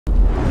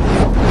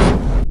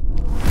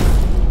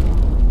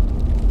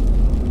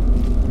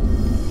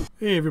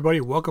Hey everybody,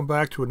 welcome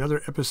back to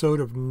another episode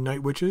of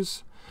Night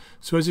Witches.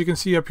 So as you can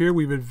see up here,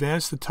 we've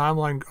advanced the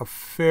timeline a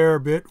fair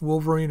bit.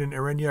 Wolverine and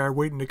Arenya are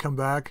waiting to come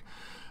back.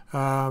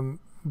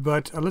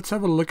 But let's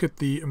have a look at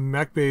the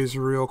mech bays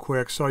real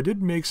quick. So I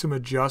did make some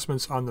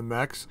adjustments on the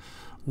mechs.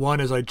 One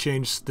is I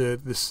changed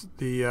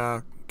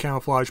the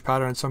camouflage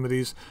pattern on some of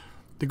these.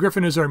 The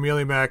Griffin is our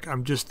melee mech.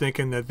 I'm just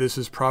thinking that this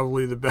is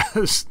probably the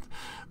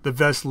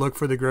best look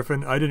for the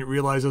Griffin. I didn't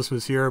realize this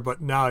was here,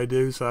 but now I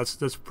do, so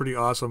that's pretty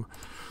awesome.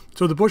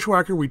 So the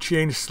Bushwhacker we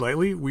changed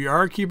slightly. We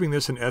are keeping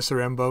this an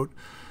SRM boat.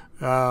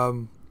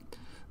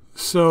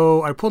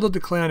 So I pulled out the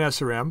Clan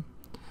SRM,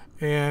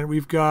 and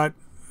we've got,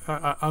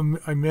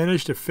 I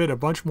managed to fit a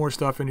bunch more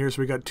stuff in here.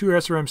 So we got two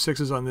SRM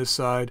 6s on this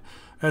side,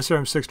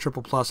 SRM 6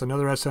 triple plus,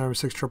 another SRM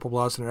 6 triple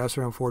plus, and an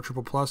SRM 4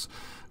 triple plus.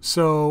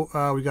 So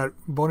we got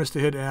bonus to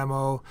hit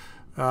ammo,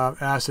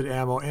 acid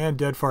ammo, and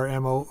deadfire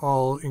ammo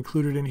all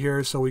included in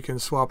here, so we can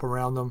swap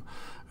around them.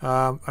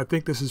 I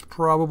think this is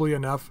probably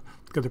enough.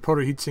 Got the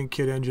proto heatsink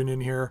kit engine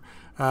in here.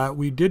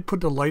 We did put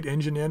the light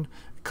engine in.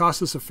 It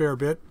cost us a fair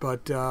bit,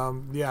 but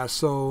yeah,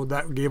 so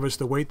that gave us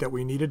the weight that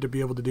we needed to be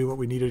able to do what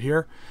we needed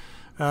here.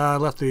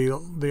 Left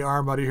the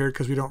arm out of here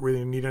because we don't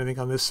really need anything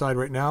on this side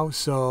right now.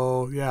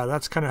 So yeah,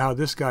 that's kind of how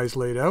this guy's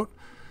laid out.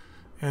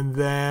 And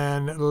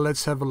then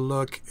let's have a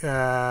look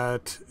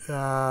at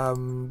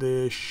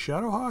the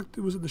Shadowhawk.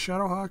 Was it the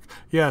Shadowhawk?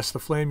 Yes, the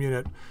flame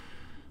unit.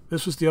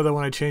 This was the other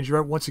one I changed.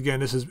 Once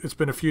again, it's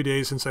been a few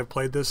days since I've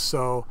played this,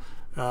 so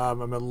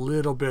I'm a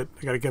little bit,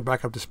 I got to get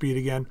back up to speed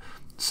again.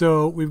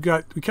 So we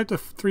kept the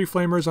 3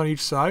 flamers on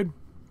each side,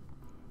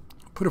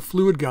 put a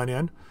fluid gun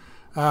in,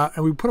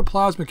 and we put a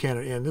plasma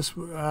cannon in. This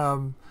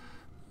was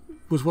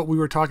what we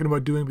were talking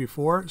about doing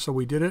before, so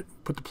we did it,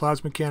 put the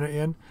plasma cannon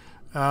in.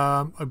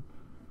 I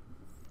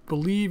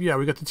believe, yeah,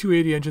 we got the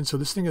 280 engine, so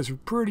this thing is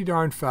pretty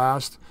darn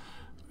fast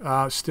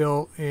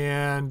still,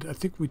 and I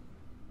think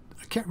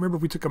I can't remember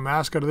if we took a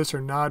mask out of this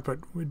or not, but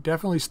we're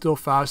definitely still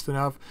fast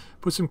enough.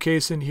 Put some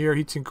case in here,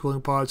 heatsink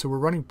cooling pod, so we're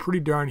running pretty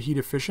darn heat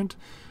efficient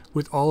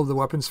with all of the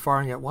weapons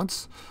firing at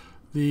once.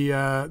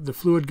 The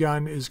fluid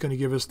gun is going to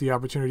give us the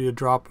opportunity to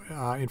drop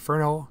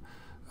Inferno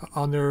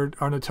on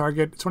the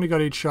target. It's only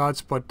got 8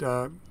 shots, but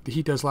the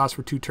heat does last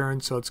for 2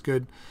 turns, so it's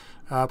good.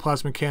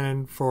 Plasma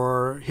cannon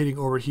for hitting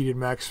overheated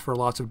mechs for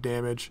lots of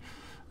damage.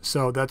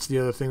 So that's the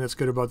other thing that's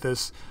good about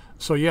this.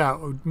 So yeah,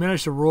 we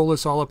managed to roll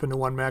this all up into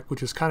one mech,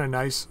 which is kind of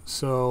nice.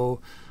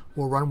 So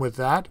we'll run with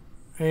that.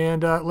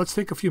 And let's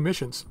take a few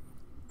missions.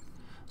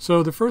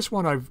 So the first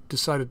one I've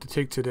decided to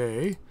take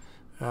today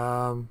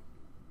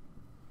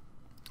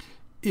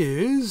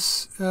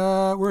is,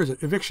 where is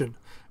it? Eviction.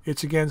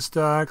 It's against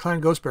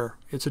Clan Ghost Bear.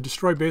 It's a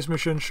destroy base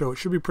mission, so it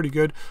should be pretty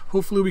good.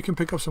 Hopefully we can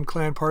pick up some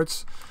clan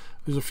parts.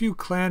 There's a few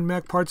clan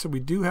mech parts that we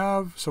do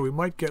have, so we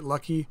might get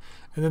lucky.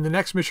 And then the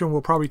next mission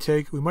we'll probably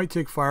take, we might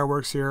take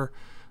fireworks here.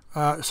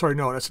 Sorry,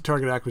 no, that's a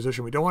target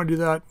acquisition. We don't want to do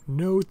that.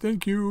 No,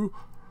 thank you.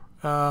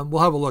 We'll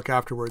have a look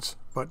afterwards.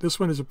 But this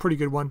one is a pretty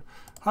good one.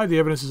 Hide the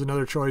evidence is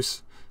another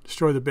choice.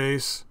 Destroy the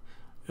base.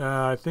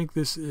 I think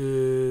this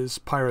is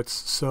pirates,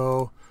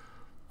 so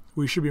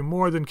we should be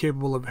more than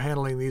capable of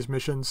handling these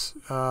missions.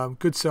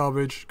 Good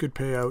salvage, good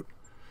payout.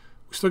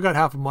 We still got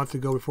half a month to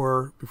go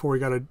before we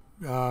got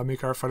to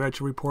make our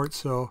financial report,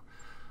 so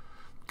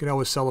we can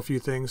always sell a few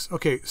things.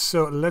 Okay,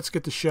 so let's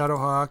get the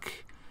Shadowhawk.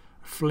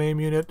 Flame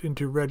unit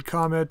into Red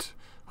Comet.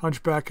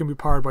 Hunchback can be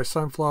powered by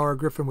Sunflower.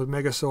 Griffin with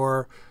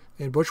Megasaur.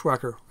 And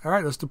Bushwhacker.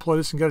 Alright, let's deploy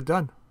this and get it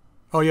done.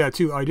 Oh yeah,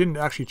 too, I didn't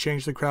actually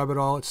change the crab at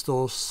all. It's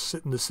still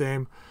sitting the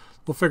same.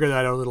 We'll figure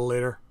that out a little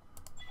later.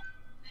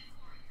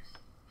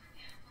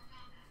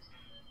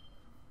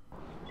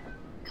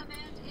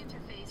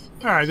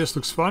 Alright, this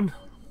looks fun.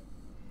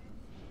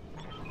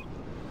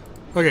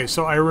 Okay,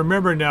 so I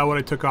remember now when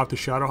I took off the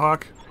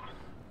Shadowhawk.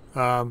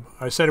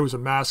 I said it was a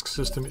mask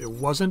system. It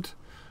wasn't.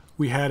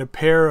 We had a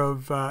pair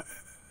of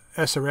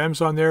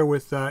SRMs on there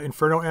with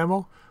Inferno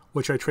ammo,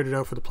 which I traded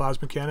out for the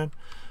plasma cannon.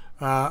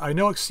 I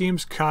know it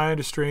seems kind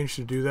of strange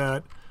to do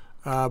that,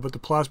 but the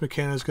plasma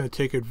cannon is going to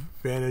take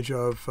advantage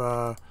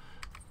of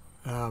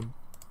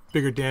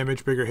bigger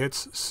damage, bigger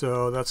hits,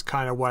 so that's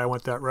kind of why I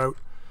went that route.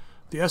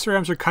 The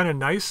SRMs are kind of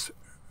nice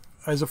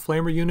as a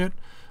flamer unit,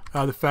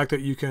 the fact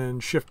that you can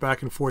shift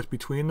back and forth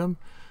between them.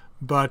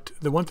 But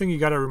the one thing you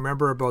got to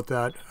remember about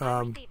that,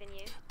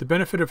 the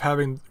benefit of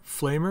having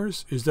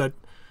flamers is that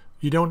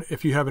you don't,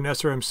 if you have an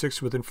SRM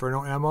 6 with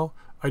Inferno ammo,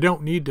 I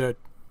don't need to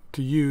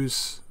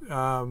use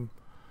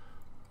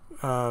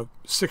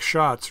 6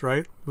 shots,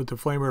 right? With the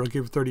flamer, it'll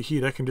give 30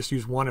 heat. I can just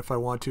use 1 if I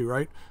want to,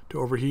 right? To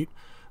overheat,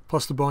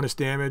 plus the bonus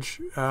damage.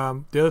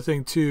 The other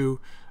thing too,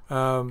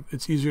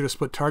 it's easier to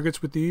split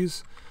targets with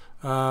these.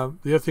 The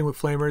other thing with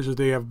flamers is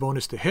they have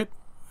bonus to hit.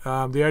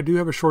 They do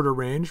have a shorter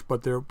range,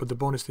 but the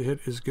bonus to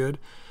hit is good.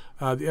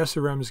 The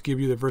SRMs give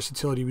you the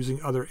versatility of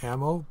using other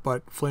ammo,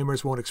 but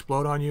flamers won't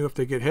explode on you if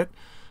they get hit.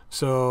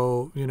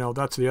 So, you know,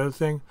 that's the other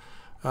thing.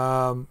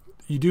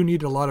 You do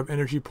need a lot of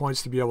energy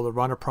points to be able to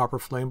run a proper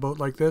flame boat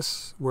like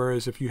this,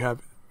 whereas if you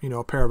have, you know,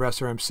 a pair of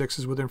SRM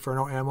 6s with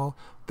Inferno ammo,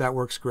 that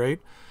works great.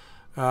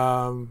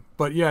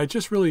 But yeah, it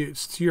just really,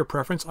 it's to your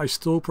preference. I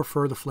still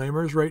prefer the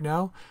flamers right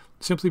now,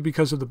 simply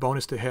because of the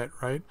bonus to hit,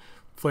 right?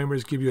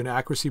 Flamers give you an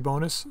accuracy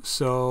bonus,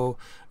 so,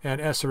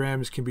 and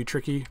SRMs can be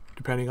tricky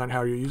depending on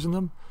how you're using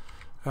them.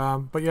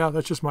 But yeah,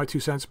 that's just my 2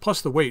 cents.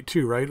 Plus the weight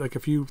too, right? Like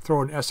if you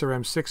throw an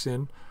SRM 6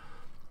 in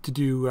to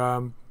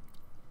do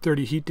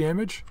 30 heat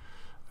damage,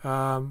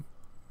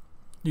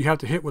 you have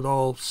to hit with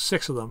all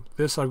 6 of them.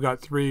 This I've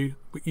got 3,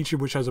 each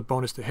of which has a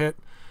bonus to hit,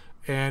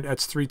 and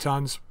that's 3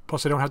 tons.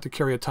 Plus I don't have to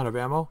carry a ton of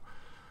ammo,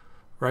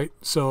 right?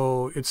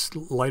 So it's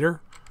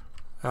lighter.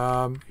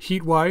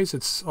 Heat wise,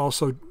 it's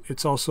also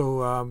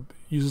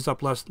uses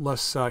up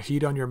less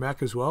heat on your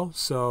mech as well,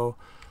 so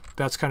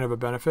that's kind of a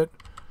benefit.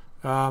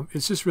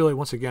 It's just really,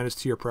 once again, it's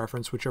to your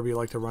preference, whichever you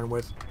like to run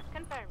with.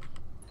 Confirmed.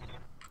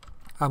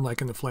 I'm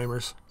liking the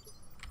flamers.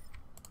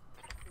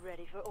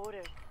 Ready for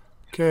orders.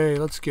 Okay,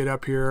 let's get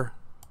up here.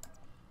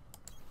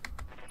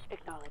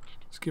 Acknowledged.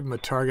 Let's give him a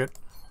target.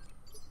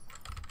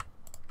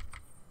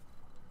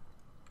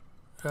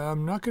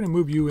 I'm not going to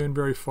move you in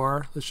very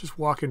far. Let's just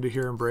walk into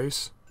here,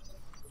 Embrace.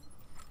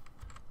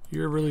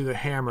 You're really the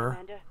hammer.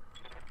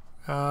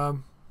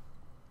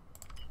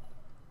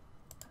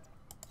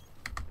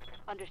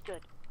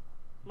 Understood.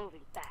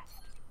 Moving fast.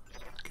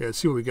 Okay, let's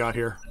see what we got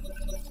here.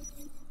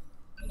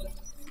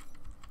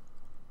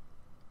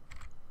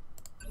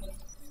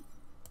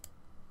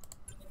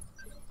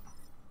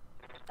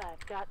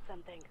 I've got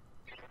something.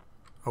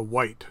 A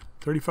white,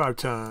 35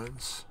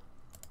 tons.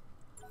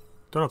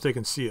 Don't know if they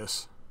can see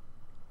us.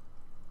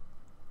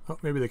 Oh,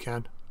 maybe they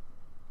can.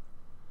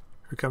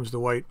 Here comes the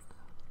white.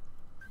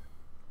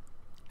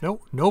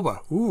 No,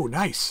 Nova. Ooh,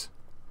 nice.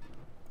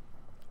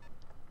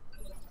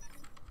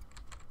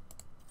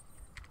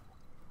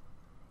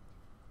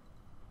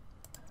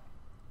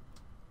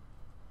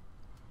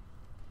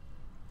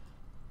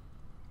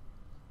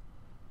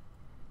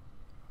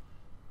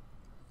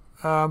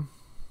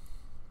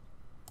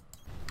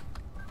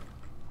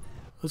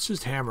 Let's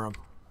just hammer them.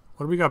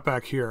 What do we got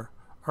back here?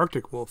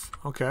 Arctic Wolf.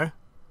 Okay.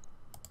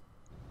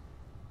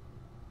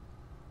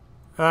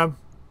 Yeah,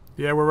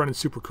 we're running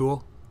super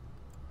cool.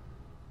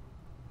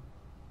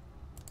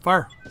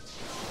 Fire.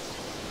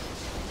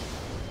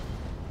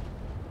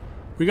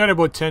 We got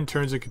about 10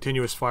 turns of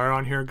continuous fire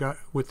on here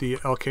with the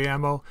LK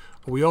ammo,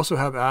 but we also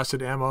have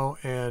acid ammo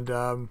and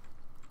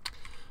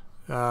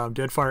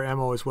deadfire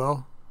ammo as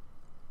well.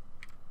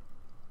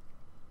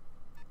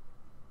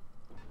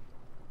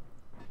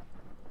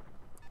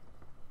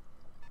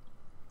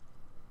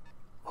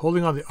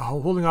 Holding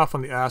off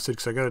on the acid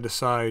because I got to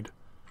decide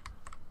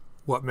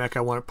what mech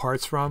I want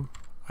parts from.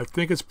 I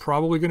think it's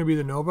probably going to be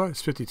the Nova.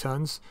 It's 50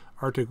 tons.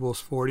 Arctic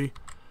Wolf's 40.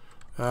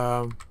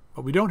 But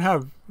we don't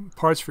have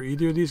parts for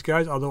either of these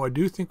guys, although I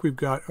do think we've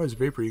got... Oh, it's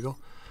Vapor Eagle.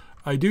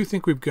 I do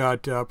think we've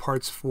got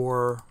parts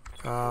for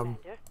the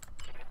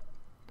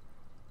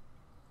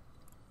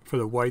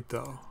white,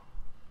 though.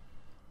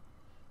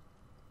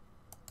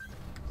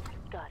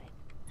 Got it.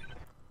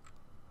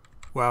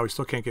 Wow, we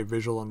still can't get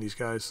visual on these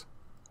guys.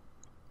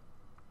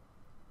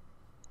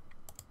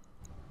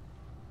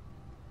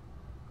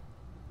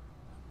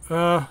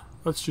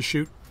 Let's just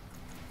shoot.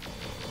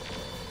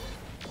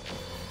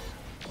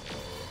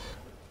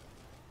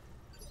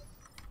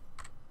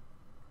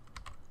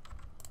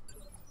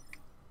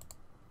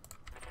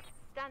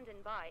 Standing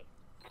by.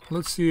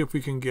 Let's see if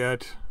we can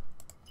get...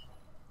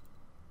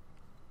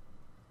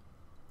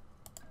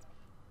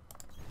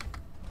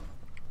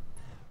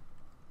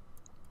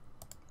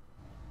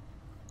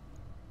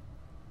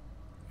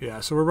 Yeah,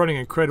 so we're running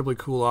incredibly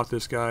cool off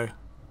this guy.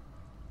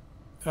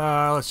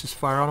 Let's just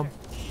fire on him.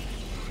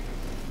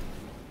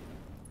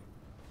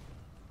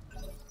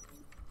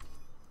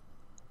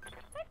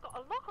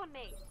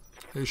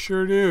 They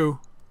sure do.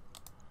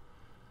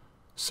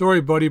 Sorry,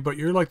 buddy, but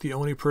you're like the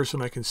only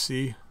person I can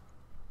see.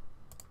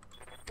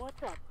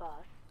 What's up,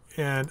 boss?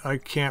 And I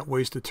can't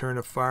waste a turn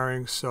of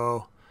firing,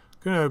 so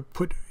I'm gonna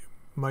put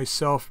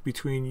myself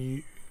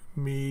between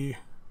gonna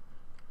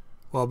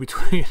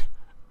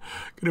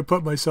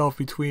put myself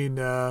between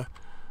the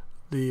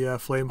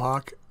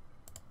Flamehawk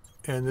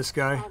and this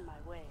guy. On my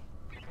way.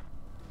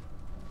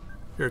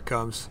 Here it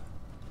comes.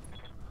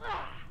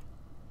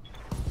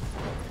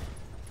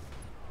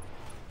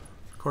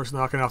 Of course,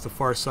 knocking off the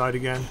far side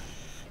again.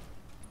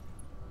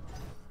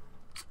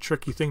 It's a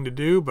tricky thing to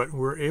do, but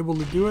we're able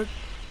to do it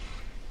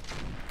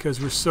because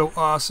we're so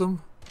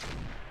awesome.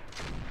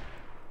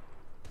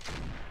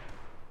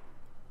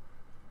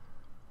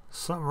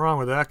 Something wrong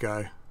with that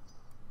guy.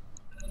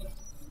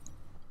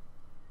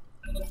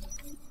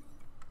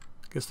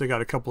 Guess they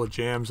got a couple of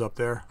jams up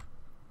there.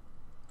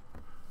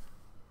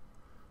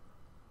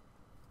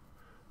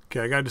 Okay,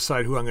 I gotta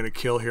decide who I'm gonna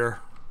kill here.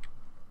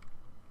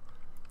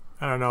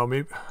 I don't know,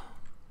 maybe...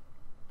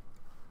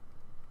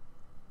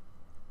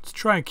 Let's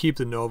try and keep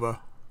the Nova.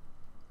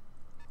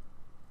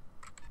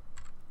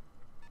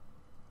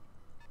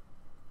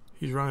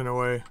 He's running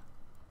away.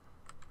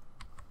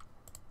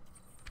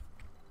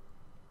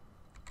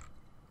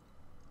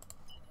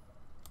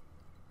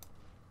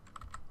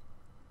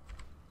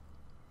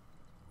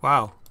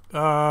 Wow.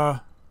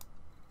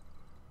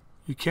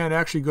 You can't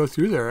actually go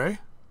through there, eh?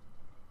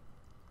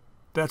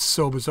 That's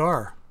so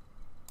bizarre.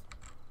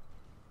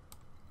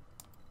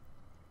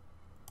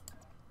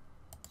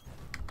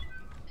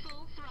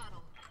 Full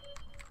throttle.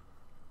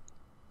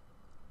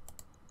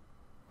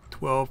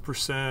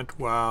 12%.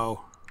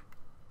 Wow.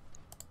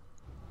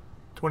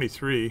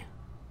 23.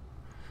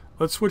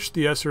 Let's switch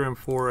the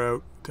SRM4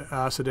 out to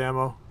acid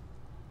ammo.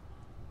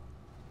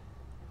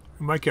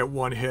 We might get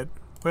one hit.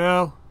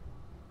 Well,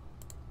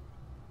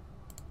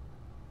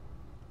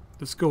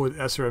 let's go with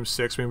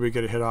SRM6. Maybe we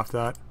get a hit off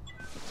that.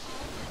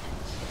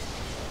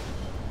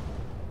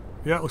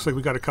 Yeah, it looks like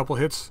we got a couple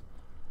hits.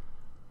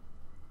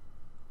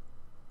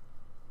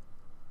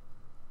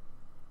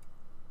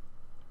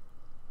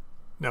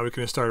 Now we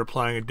can start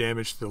applying a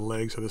damage to the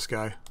legs of this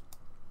guy.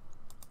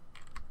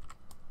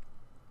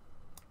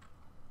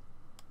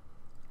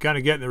 Kind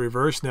of getting the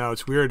reverse now.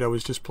 It's weird. I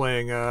was just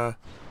playing, I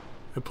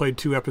played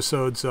 2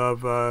 episodes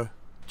of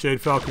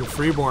Jade Falcon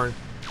Freeborn.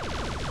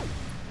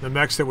 The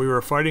mechs that we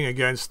were fighting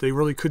against, they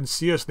really couldn't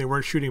see us and they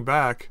weren't shooting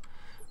back.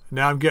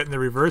 Now I'm getting the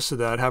reverse of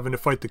that, having to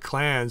fight the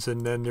clans,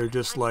 and then they're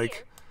just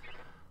like,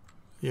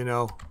 you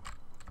know,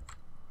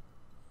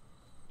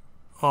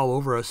 all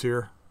over us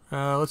here.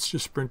 Let's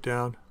just sprint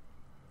down.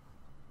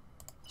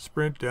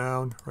 Sprint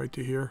down right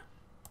to here.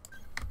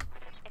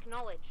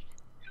 Acknowledged.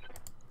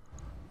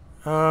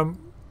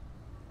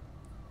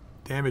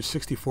 Damage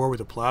 64 with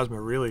the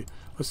plasma, really.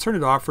 Let's turn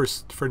it off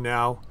for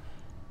now.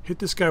 Hit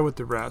this guy with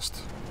the rest.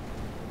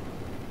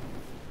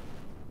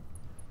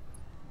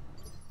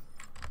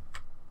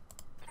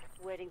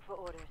 Waiting for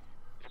orders.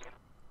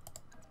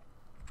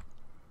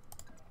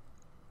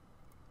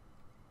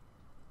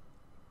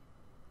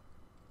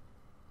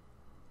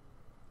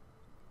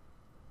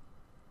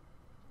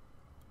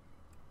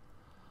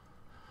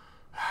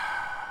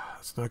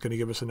 That's not going to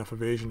give us enough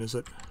evasion, is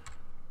it?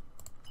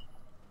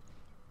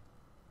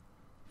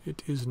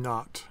 It is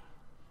not.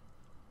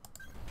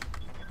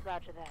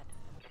 Roger that.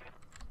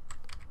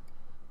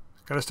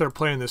 Gotta start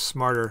playing this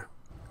smarter.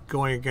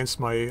 Going against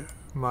my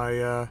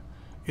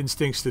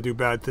instincts to do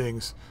bad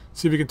things.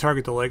 See if we can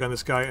target the leg on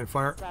this guy and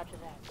fire. Roger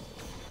that.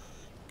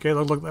 Okay,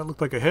 that looked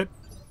like a hit.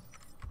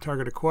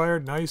 Target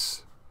acquired.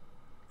 Nice.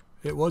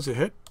 It was a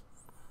hit.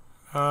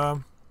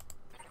 Standing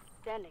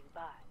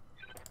by.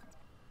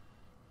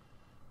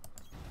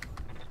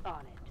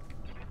 On it.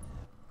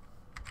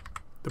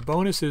 The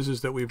bonus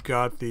is that we've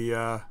got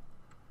the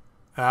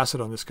acid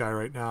on this guy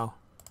right now.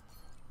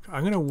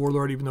 I'm going to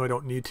Warlord even though I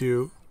don't need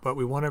to, but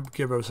we want to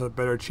give us a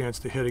better chance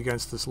to hit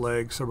against this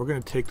leg. So we're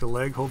going to take the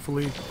leg,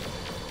 hopefully.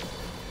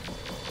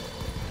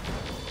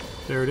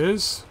 There it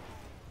is.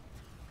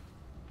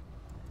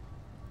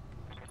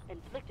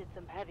 Inflicted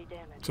some heavy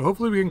damage. So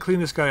hopefully we can clean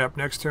this guy up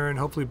next turn.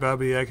 Hopefully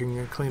Babylon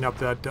can clean up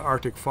that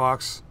Arctic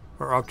Fox,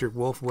 or Arctic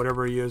Wolf,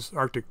 whatever he is.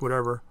 Arctic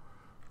whatever.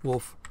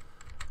 Wolf.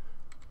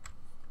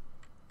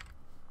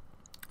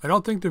 I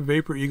don't think the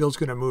Vapor Eagle's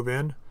going to move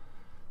in.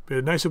 But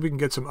it's nice if we can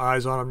get some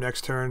eyes on him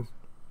next turn.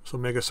 So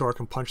Megasaur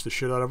can punch the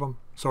shit out of him.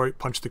 Sorry,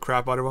 punch the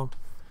crap out of him.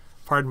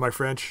 Pardon my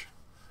French.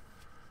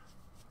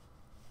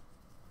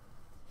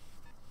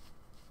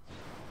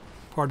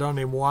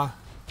 Pardonnez-moi.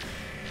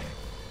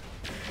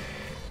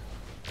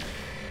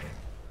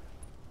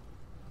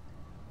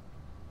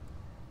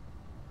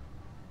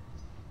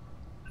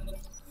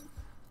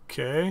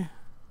 Okay.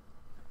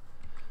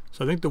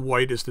 So I think the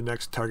white is the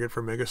next target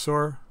for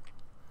Megasaur.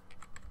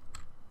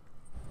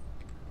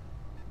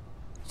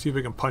 See if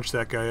we can punch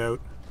that guy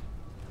out.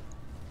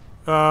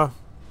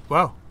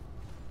 Wow.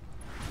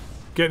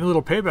 Getting a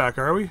little payback,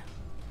 are we?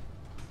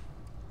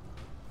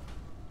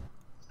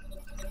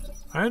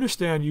 I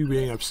understand you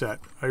being upset.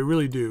 I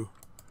really do.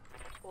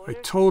 I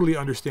totally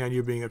understand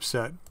you being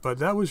upset. But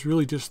that was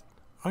really just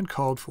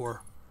uncalled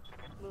for.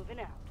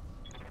 Moving out.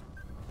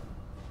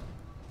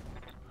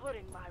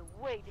 Putting my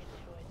weight into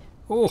it.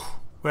 Oh,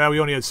 well, we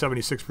only had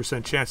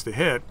 76% chance to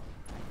hit.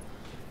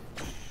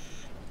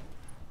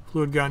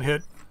 Fluid gun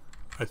hit.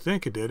 I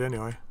think it did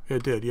anyway.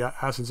 It did, yeah.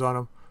 Acid's on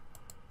him.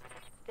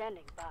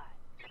 Standing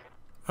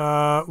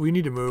by. We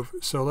need to move.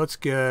 So let's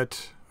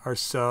get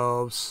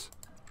ourselves...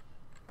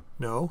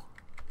 No.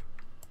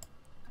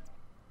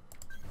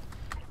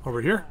 Over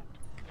here.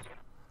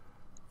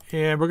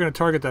 And we're going to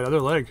target that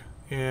other leg.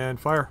 And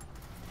fire.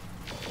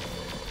 I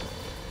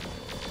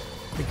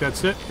think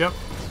that's it. Yep.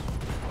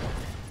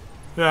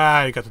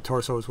 Ah, you got the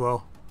torso as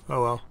well.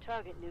 Oh well.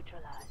 Target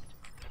neutralized.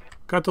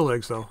 Got the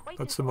legs though.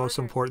 That's the most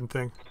important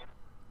thing.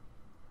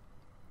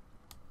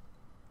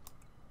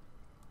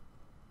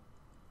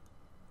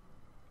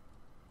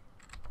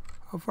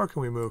 How far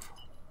can we move?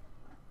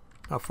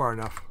 Not far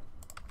enough.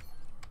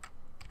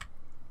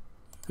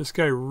 This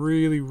guy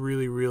really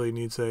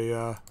needs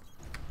a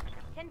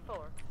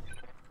 10-4.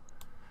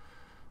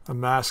 a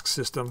mask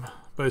system,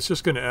 but it's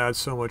just going to add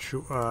so much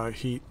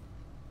heat.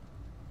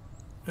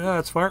 Yeah,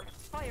 that's fire.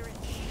 Fire it.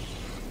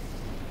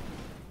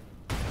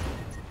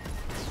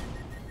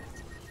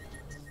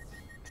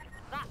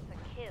 That's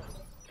a kill.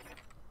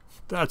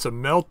 That's a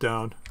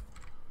meltdown.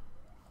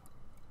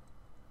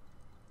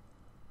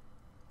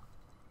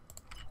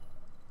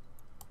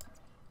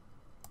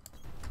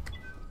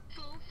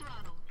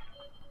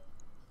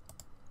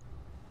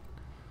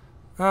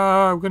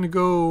 I'm gonna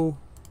go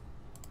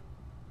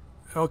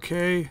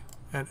LK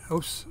and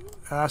oops,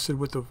 acid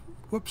with the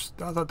whoops.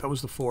 I thought that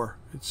was the 4.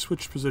 It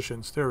switched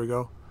positions. There we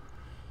go.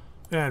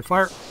 And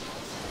fire.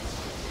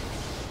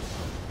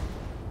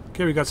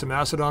 Okay, we got some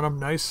acid on him.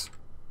 Nice.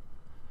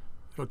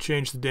 It'll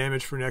change the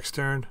damage for next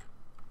turn.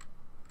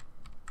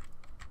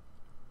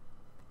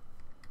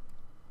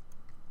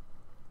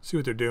 See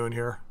what they're doing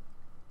here.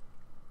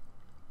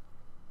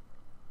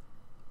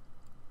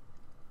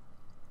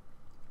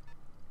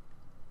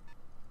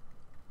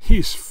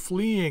 He's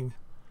fleeing.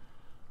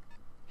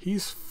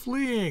 He's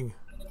fleeing.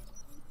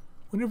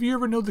 Whenever you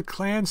ever know the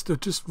clans to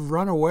just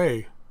run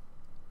away.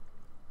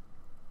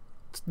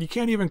 You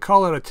can't even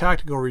call it a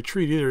tactical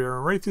retreat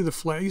either. Right through the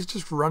flank. He's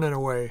just running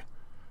away.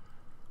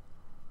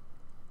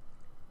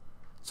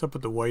 What's up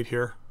with the white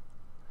here?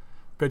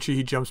 Bet you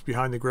he jumps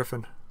behind the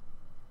griffin.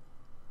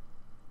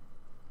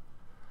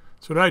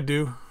 That's what I'd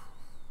do.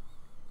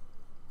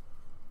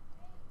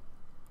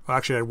 Well,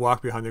 actually, I'd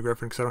walk behind the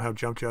griffin because I don't have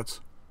jump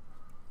jets.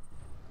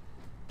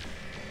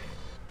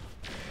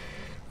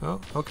 Oh,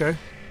 okay.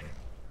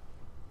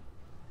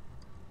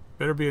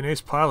 Better be an ace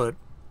pilot.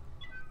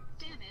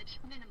 Damage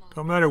minimal.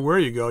 Don't matter where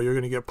you go, you're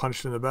going to get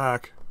punched in the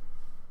back.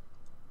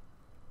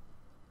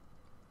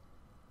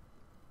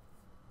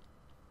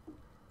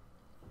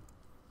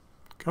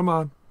 Come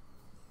on.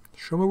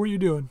 Show me what you're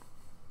doing.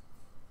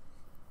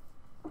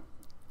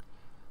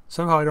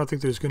 Somehow I don't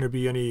think there's going to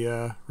be any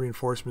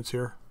reinforcements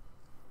here.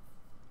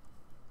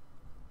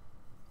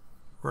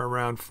 We're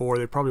around 4.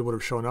 They probably would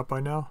have shown up by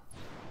now.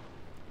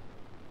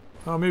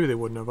 Oh, maybe they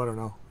wouldn't have. I don't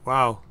know.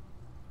 Wow.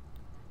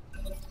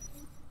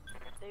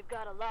 They've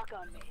got a lock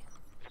on me.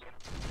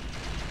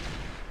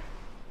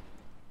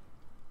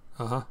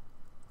 Uh-huh.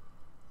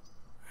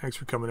 Thanks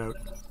for coming out.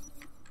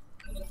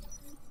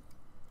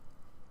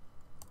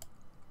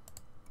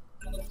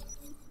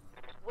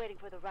 Waiting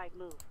for the right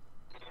move.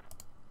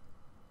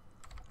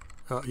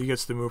 Oh, he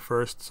gets to move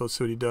first, so let's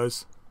see what he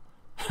does.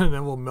 And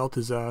then we'll melt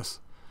his ass.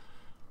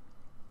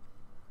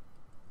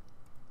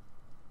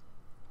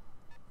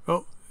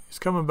 Oh, he's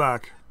coming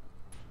back.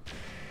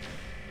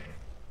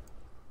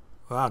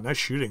 Wow, nice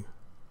shooting.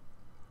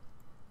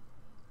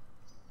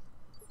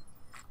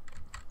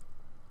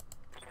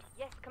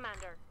 Yes,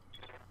 Commander.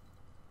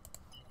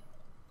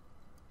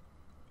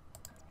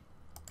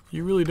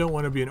 You really don't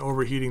want to be an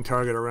overheating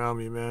target around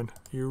me, man.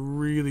 You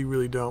really,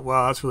 really don't.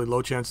 Wow, that's really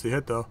low chance to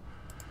hit, though.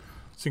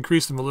 Let's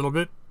increase them a little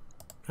bit.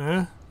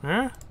 Eh?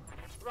 Eh?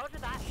 Roger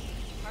that.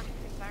 Target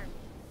confirmed.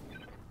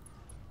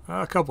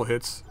 A couple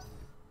hits.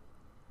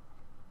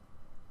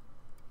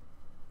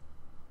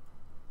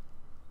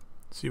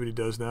 See what he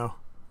does now.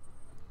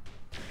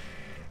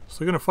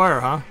 Still gonna fire,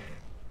 huh?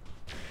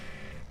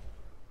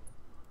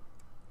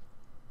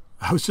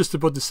 I was just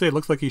about to say, it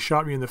looks like he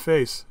shot me in the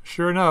face.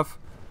 Sure enough.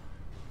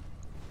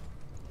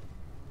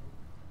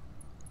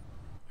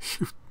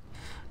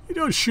 You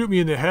don't shoot me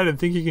in the head and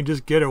think you can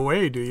just get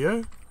away, do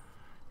you?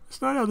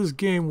 That's not how this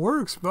game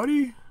works,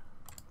 buddy.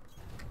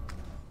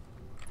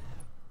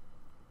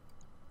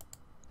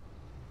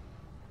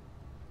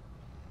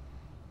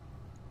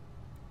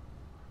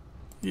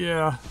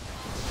 Yeah.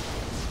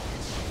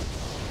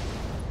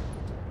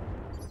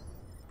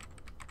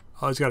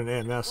 Oh, he's got an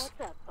AMS. What's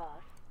up, boss?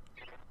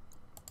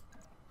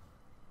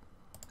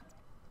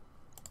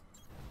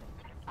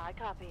 I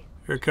copy.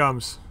 Here it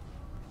comes.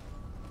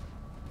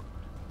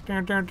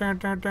 Dun, dun, dun,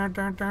 dun, dun,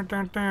 dun, dun,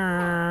 dun,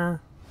 dun.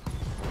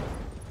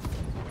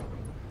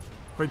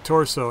 Right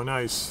torso,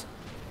 nice.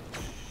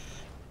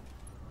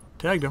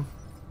 Tagged him.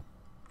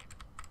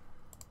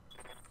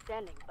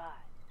 Standing by.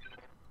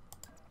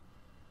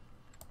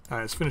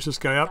 Alright, let's finish this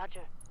guy up. Roger.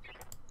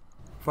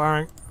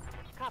 Firing.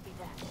 Copy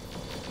that.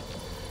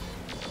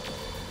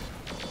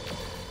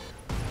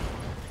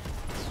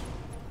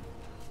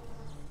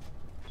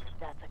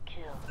 That's a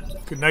kill.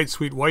 Good night,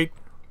 sweet white.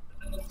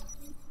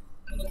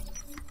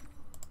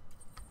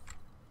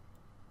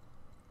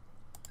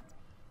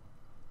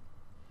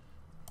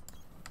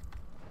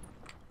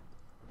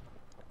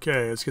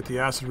 Okay, let's get the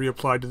acid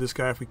reapplied to this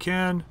guy if we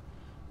can.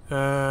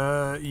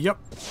 Yep.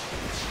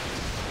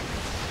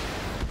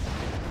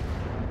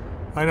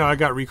 I know I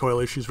got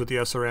recoil issues with the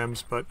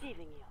SRMs, but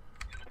Receiving you.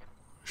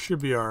 should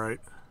be alright.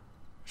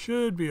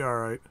 Should be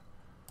alright.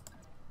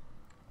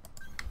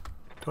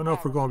 Don't know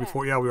if we're going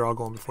before. Yeah, we're all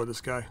going before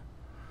this guy.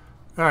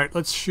 Alright,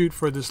 let's shoot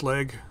for this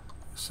leg.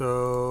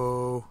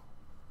 So,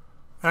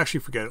 actually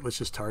forget it. Let's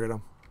just target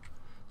him.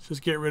 Let's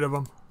just get rid of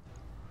him.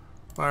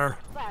 Fire.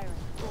 Firing.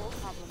 Full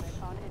complement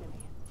on enemy.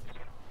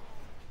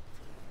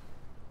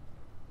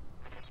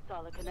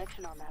 Solid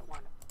connection on that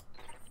one.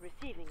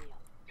 Receiving you.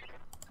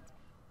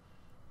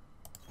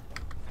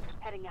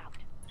 Heading out.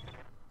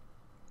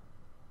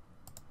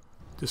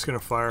 Just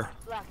gonna fire.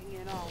 Blocking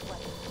in all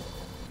weapons.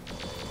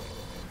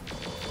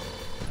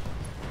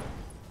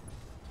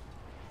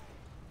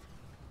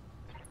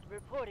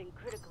 Reporting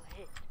critical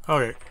hit.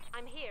 Okay,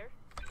 I'm here.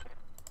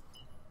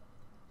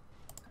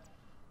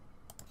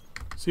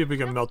 see if we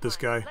can melt this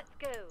guy. Let's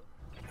go.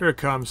 Here it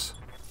comes.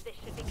 This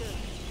should be good.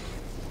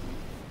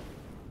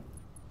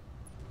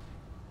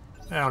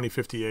 Only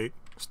 58.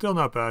 Still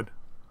not bad.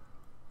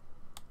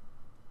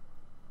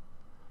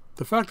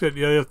 The fact that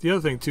the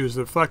other thing too is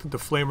the fact that the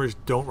flamers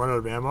don't run out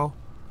of ammo.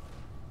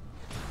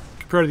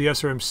 Compared to the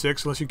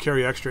SRM6, unless you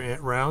carry extra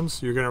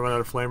rounds, you're gonna run out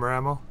of flamer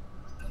ammo.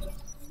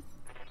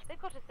 They've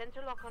got a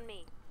center lock on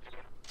me.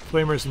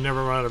 Flamers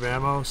never run out of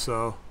ammo,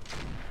 so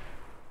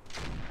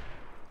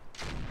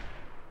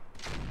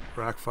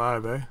rack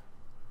 5, eh?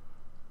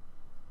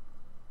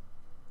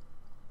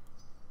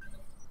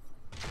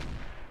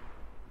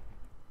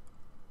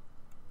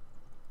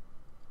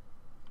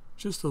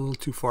 Just a little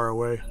too far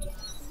away.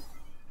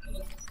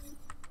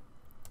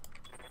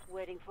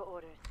 Waiting for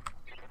orders.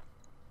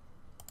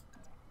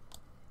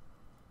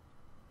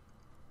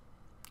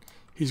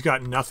 He's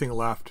got nothing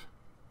left.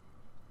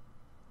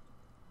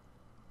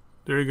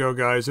 There you go,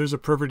 guys. There's a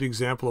perfect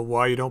example of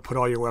why you don't put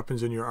all your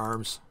weapons in your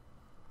arms.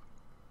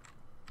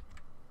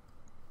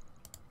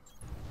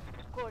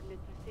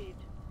 Coordinates received.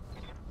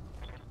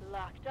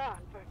 Locked on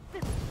for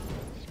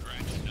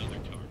Scratch another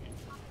target.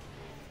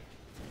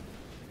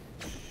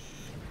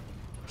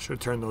 Should have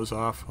turned those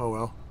off. Oh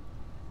well.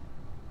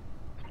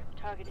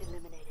 target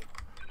eliminated.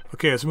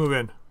 Okay, let's move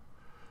in.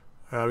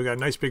 We got a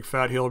nice big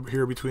fat hill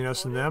here between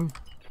us and them.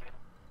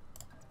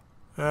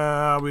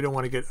 We don't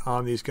want to get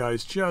on these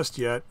guys just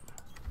yet.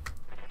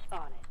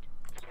 On it.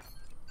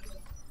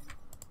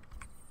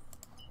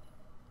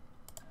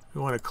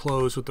 We want to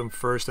close with them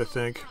first, I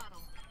think.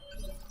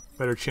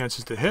 Better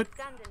chances to hit.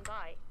 Standing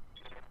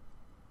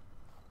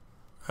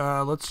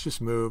by. Let's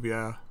just move,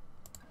 yeah.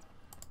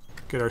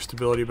 Get our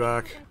stability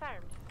back.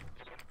 Confirmed.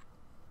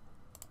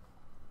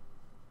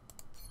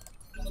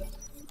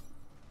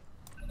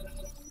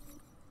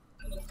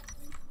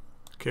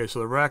 Okay, so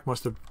the rack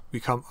must have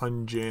become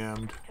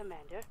unjammed.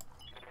 Commander.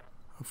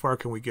 How far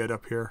can we get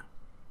up here?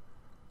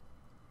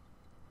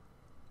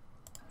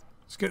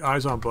 Let's get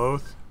eyes on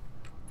both.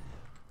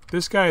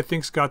 This guy I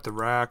think's got the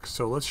rack,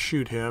 so let's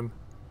shoot him.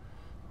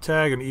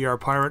 Tag an ER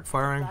pirate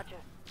firing. Roger.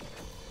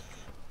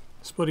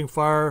 Splitting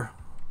fire.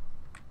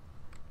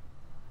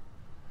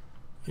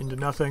 Into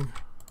nothing.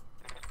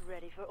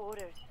 Ready for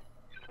orders.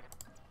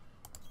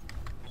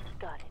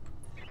 Got it.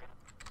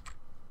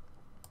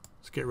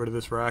 Let's get rid of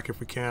this rack if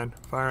we can.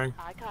 Firing.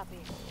 I copy.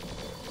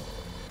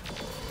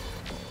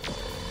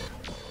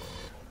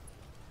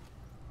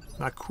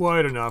 Not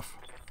quite enough.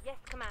 Yes,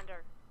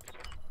 Commander.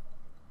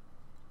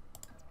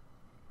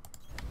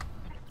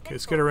 Okay,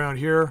 let's get around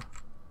here.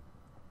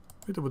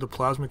 Hit it with the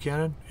plasma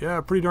cannon.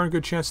 Yeah, pretty darn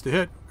good chance to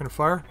hit. Gonna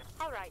fire.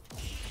 All right.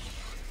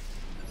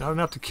 Not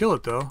enough to kill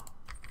it though.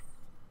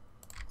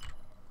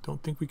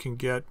 Don't think we can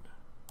get...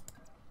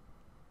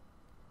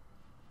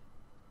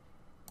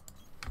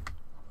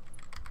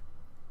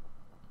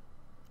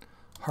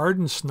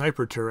 Hardened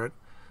sniper turret.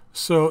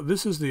 So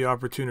this is the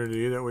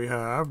opportunity that we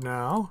have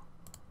now.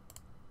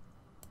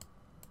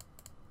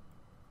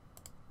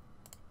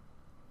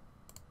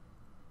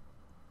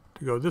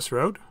 To go this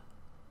route.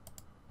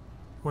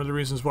 One of the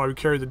reasons why we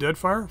carry the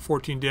Deadfire,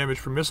 14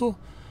 damage per missile.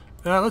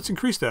 Let's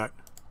increase that,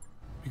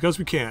 because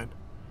we can.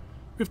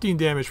 15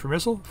 damage per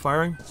missile,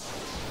 firing.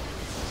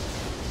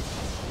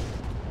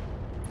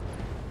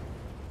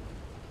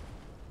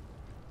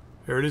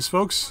 There it is,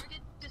 folks.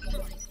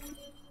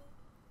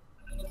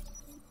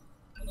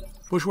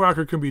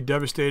 Bushwhacker can be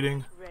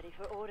devastating Ready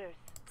for orders.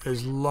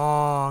 as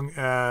long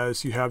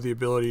as you have the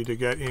ability to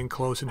get in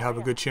close and have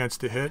a good chance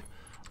to hit.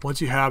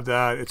 Once you have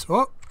that, it's...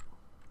 Oh!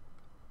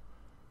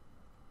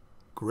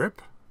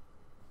 Grip.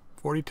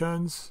 40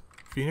 tons.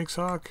 Phoenix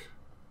Hawk.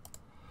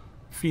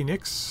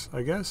 Phoenix,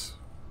 I guess.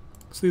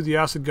 Let's leave the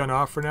acid gun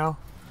off for now.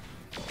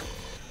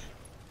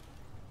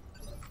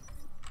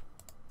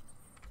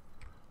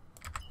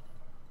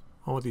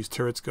 I want these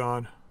turrets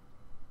gone.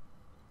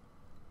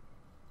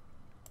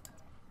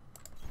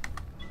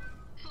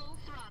 Full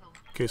throttle.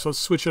 Okay, so let's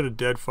switch out of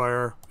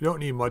Deadfire. We don't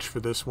need much for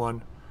this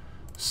one.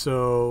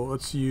 So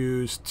let's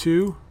use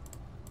 2.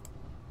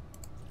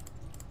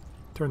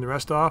 Turn the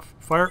rest off.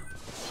 Fire.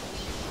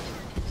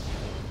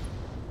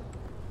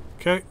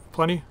 Okay,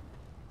 plenty.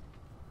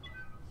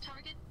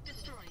 Target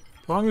destroyed.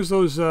 As long as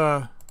those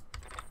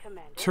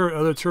Commander.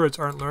 other turrets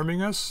aren't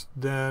alarming us,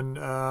 then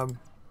I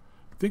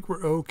think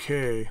we're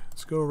okay.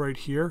 Let's go right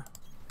here.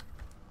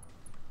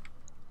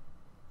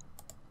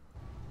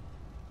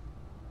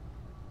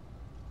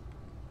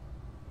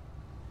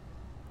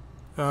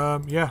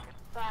 Yeah.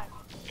 Fire.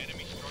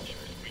 Enemy structure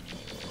is weakening.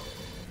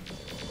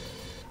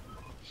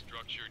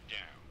 Structure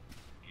down.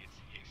 It's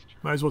history.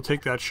 Might as well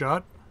take that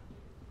shot.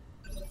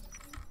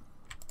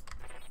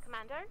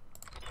 Commander.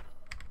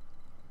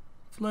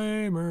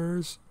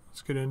 Flamers.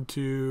 Let's get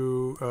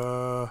into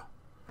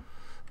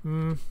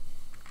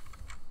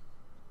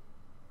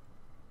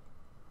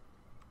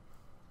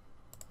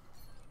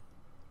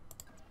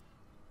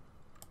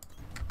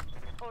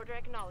Order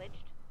acknowledged.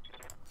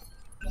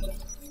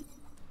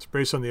 let's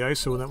brace on the ice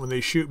so that when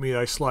they shoot me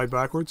I slide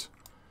backwards.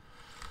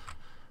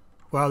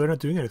 Wow, they're not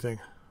doing anything.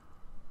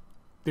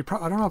 I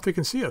don't know if they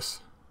can see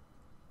us.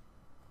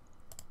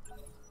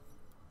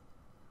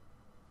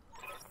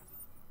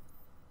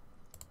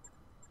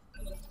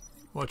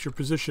 Watch your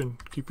position.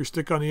 Keep your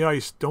stick on the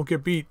ice. Don't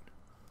get beat.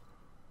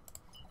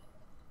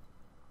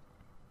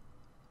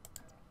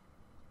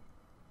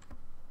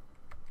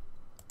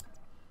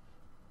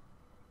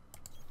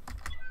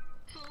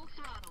 Full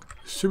throttle.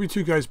 Should be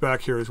two guys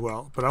back here as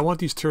well. But I want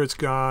these turrets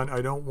gone.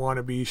 I don't want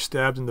to be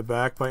stabbed in the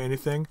back by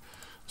anything.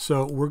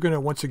 So we're going to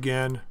once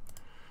again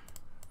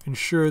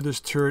ensure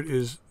this turret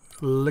is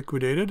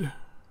liquidated.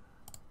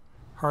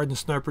 Hardened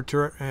sniper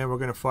turret. And we're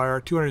going to fire.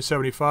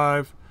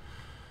 275.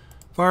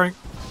 Firing.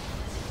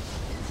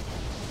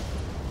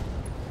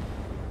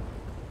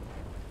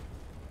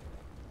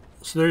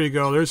 So there you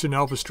go. There's an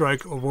alpha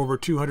strike of over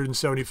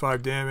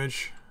 275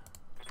 damage.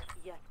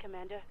 Yes,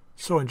 Commander.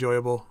 So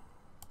enjoyable.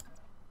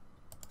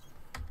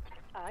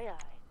 Aye,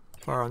 aye.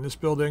 Fire on this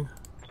building.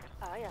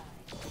 Aye,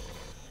 aye.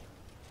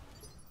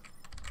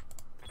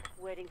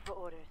 Waiting for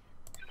orders.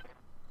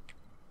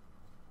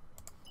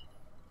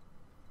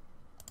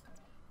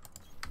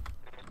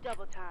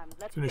 Double time.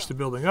 Let's Finish go. the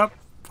building up.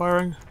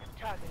 Firing.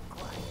 Target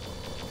acquired.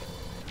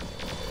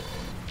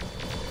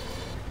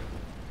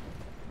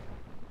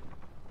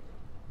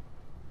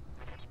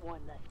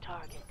 One less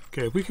target.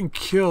 Okay, if we can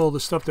kill the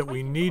stuff that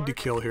we need to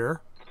kill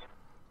here.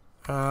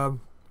 Wow,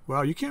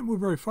 you can't move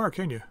very far,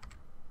 can you?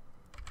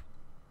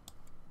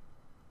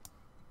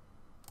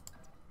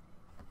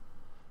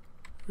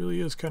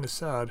 Really is kind of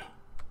sad.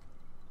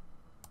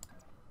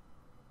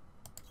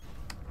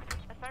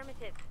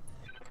 Affirmative.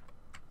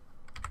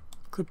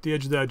 Clip the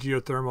edge of that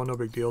geothermal, no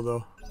big deal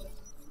though.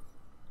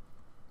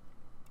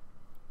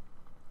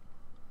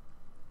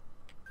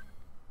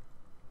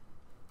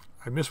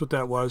 I missed what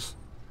that was.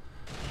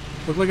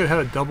 Looked like it had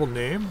a double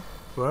name.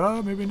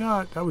 Well, maybe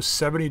not. That was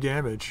 70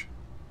 damage.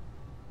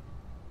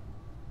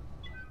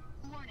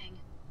 Warning.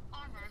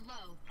 Armor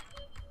low.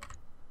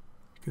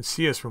 You can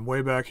see us from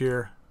way back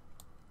here.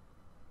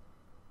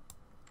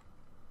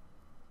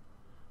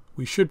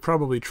 We should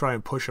probably try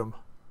and push them.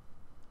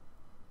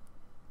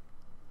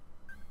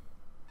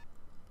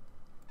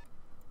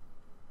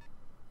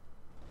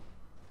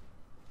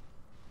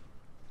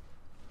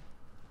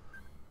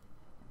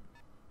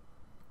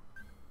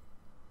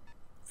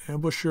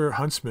 Ambusher,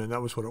 Huntsman,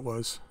 that was what it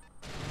was.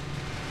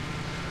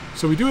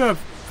 So we do have,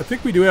 I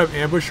think we do have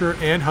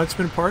Ambusher and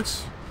Huntsman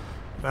parts.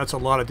 That's a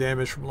lot of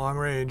damage from long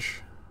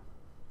range.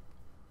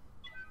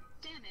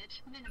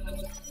 Damage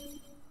minimal.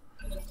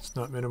 It's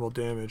not minimal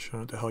damage. I don't know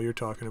what the hell you're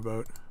talking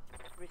about.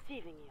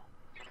 Receiving you.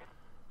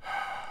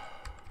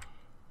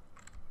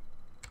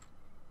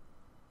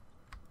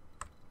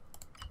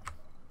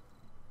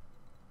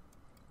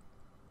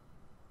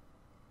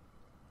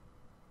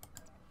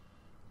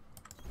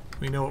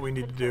 We know what we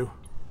need to do.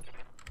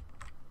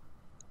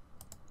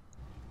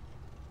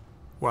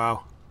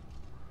 Wow.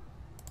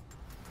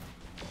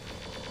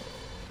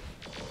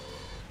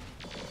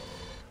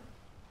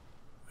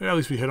 Yeah, at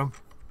least we hit him.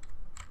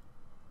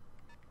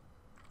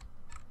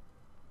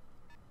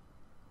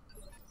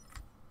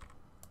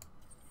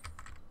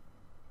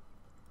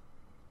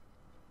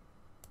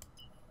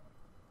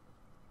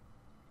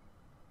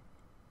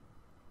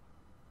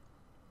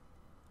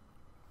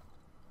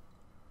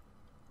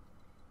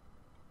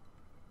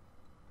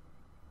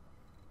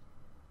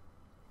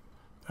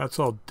 That's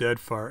all dead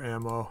fire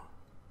ammo.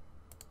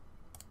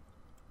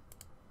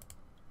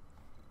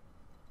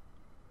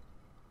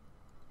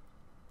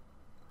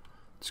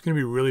 It's going to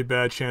be really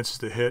bad chances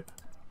to hit.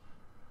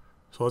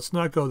 So let's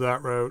not go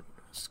that route.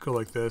 Let's go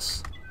like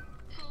this.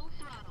 Full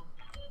throttle.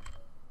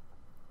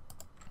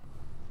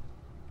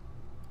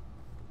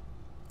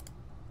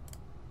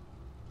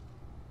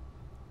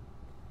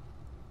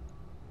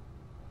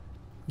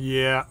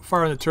 Yeah,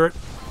 fire on the turret.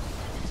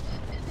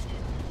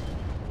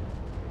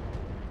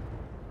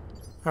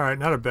 Alright,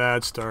 not a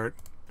bad start.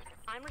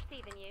 I'm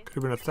receiving you. Could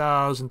have been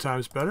 1,000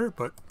 times better,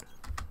 but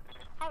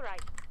All right.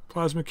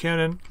 plasma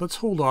cannon, let's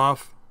hold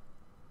off.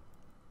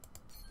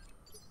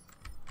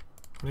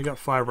 Only got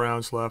 5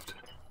 rounds left.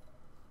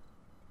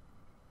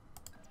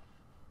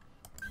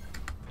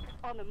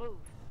 On the move.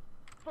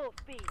 Full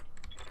speed.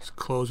 Let's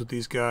close with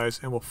these guys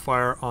and we'll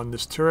fire on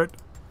this turret.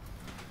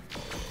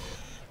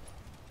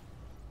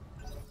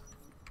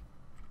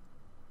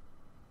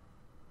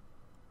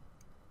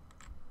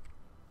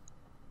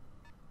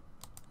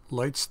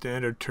 Light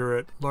standard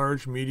turret,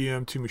 large,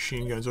 medium, 2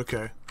 machine guns.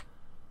 Okay.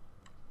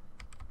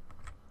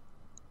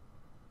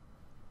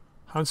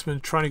 Huntsman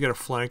trying to get a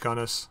flank on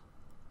us.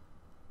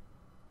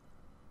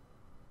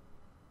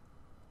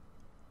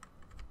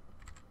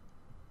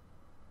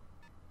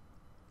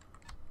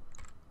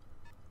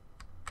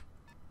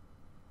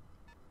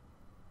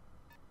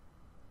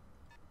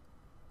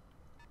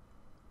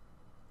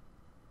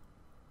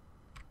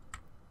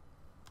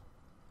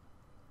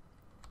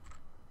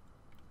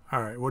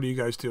 Alright, what are you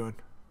guys doing?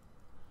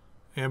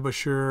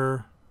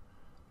 Ambusher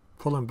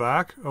pulling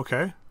back.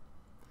 Okay.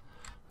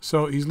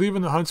 So he's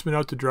leaving the Huntsman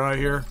out to dry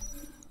here.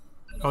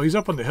 Oh, he's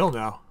up on the hill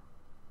now.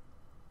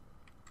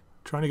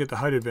 Trying to get the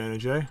height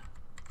advantage, eh?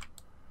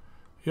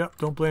 Yep,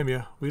 don't blame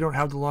you. We don't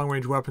have the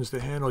long-range weapons to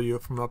handle you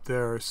from up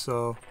there,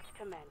 so...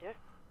 Commander.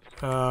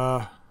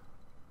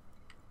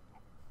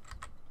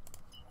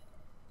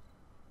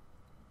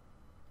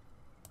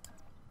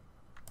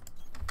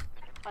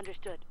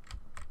 Understood.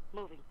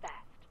 Moving fast.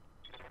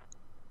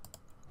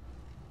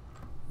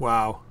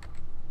 Wow.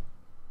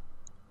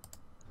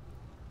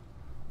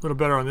 A little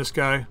better on this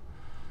guy.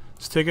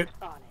 Let's take it.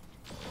 On it.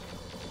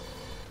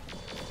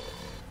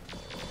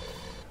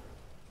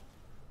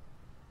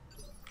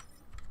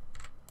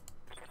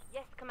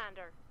 Yes,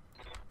 Commander.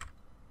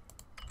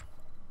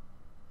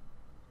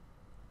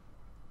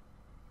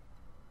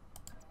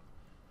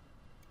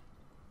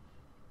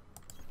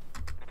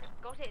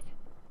 Got it.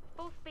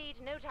 Full speed,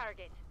 no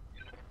target.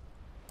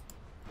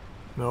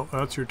 No,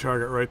 that's your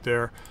target right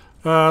there.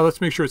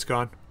 Let's make sure it's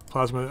gone.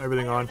 Plasma,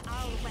 everything on.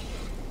 Our weapon.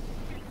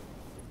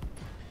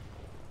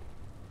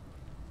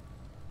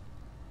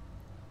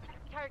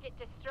 Target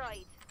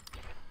destroyed.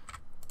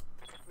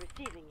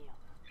 Receiving you.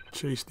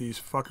 Chase these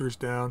fuckers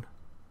down.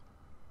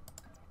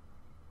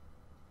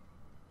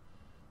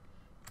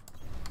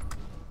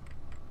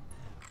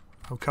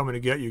 I'm coming to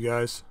get you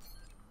guys.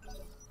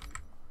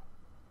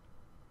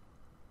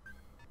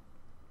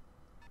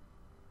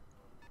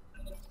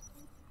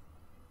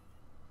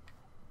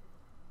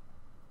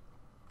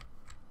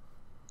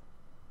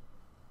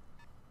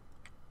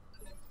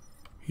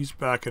 He's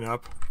backing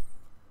up.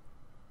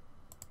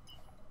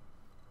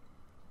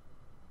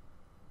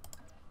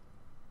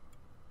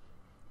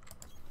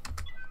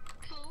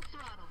 Full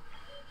throttle.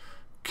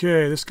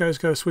 Okay, this guy's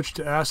got to switch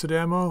to acid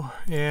ammo,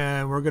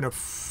 and we're gonna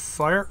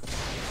fire.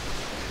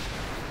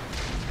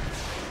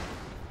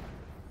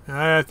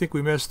 I think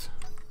we missed.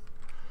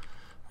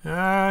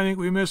 I think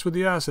we missed with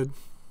the acid.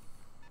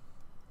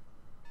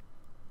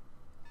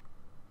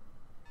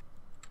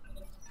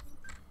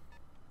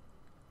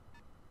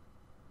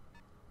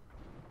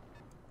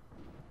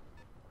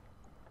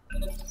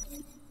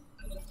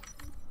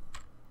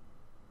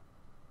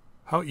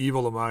 How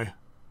evil am I?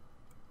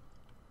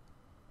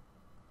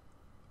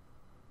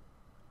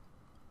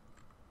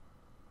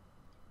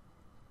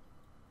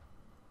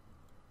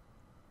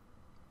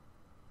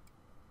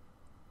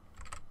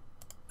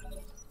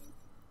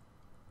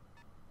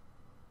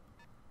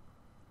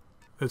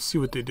 Let's see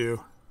what they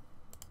do.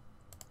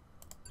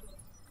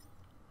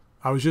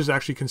 I was just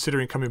actually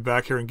considering coming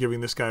back here and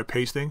giving this guy a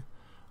pasting.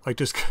 Like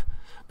just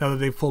now that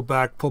they've pull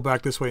back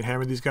this way and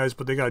hammered these guys,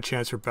 but they got a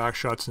chance for back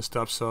shots and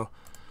stuff, so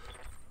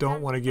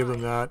don't want to give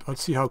them that.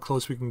 Let's see how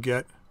close we can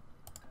get.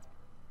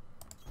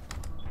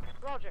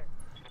 Roger.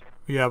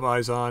 We have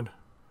eyes on.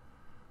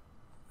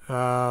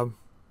 Gonna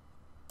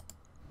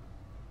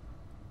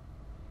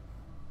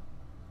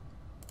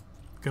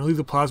leave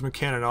the plasma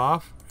cannon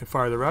off and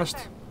fire the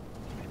rest.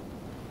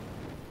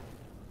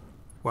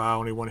 Wow,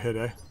 only one hit,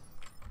 eh?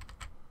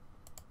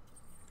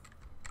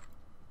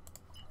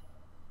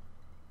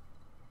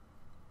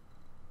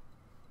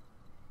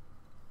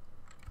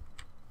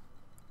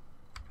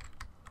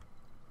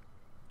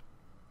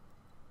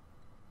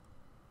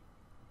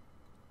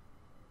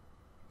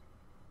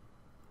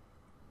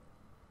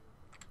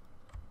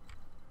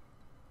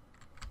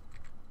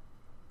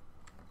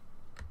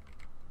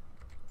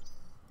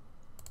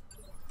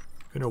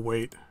 Gonna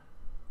wait.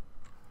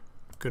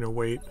 Gonna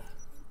wait.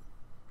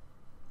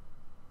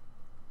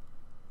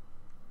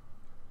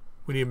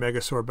 We need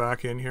Megasaur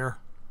back in here.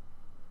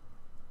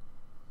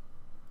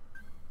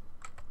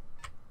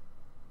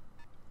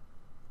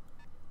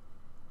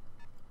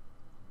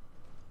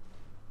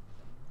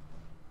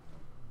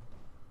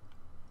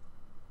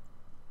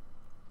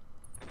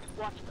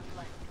 Watch the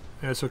flank.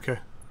 Yeah, it's okay.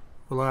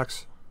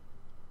 Relax.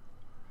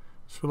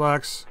 Just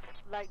relax.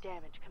 Light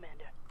damage,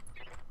 Commander.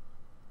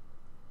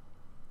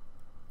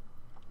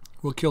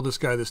 We'll kill this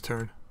guy this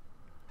turn.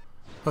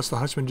 Unless the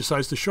huntsman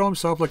decides to show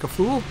himself like a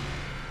fool.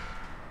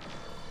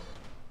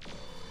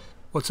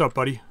 What's up,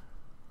 buddy?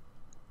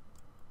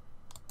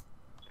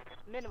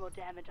 Minimal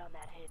damage on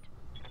that hit.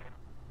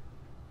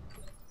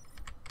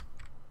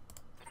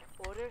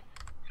 Orders?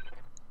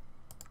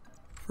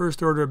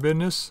 First order of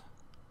business.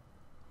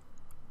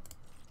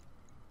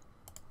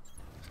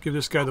 Let's give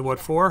this guy the what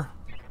for.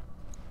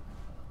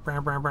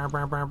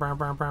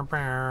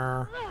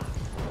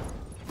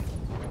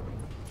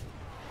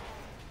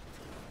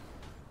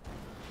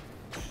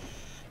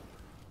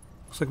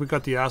 Looks like we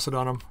got the acid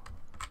on him.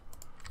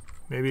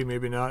 Maybe,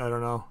 maybe not. I don't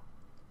know.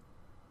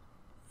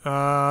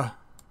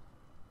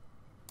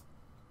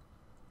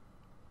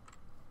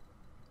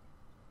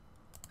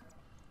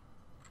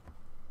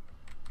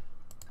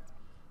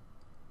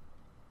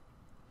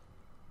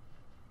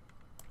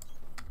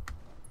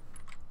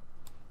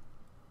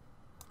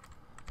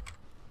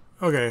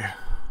 Okay.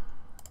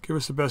 Give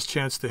us the best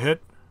chance to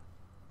hit.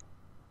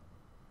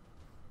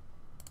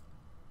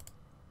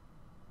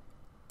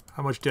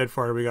 How much dead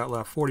fire do we got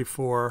left?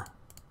 44.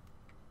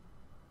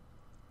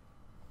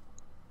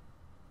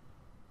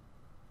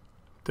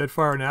 Dead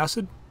fire and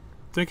acid?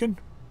 Thinking?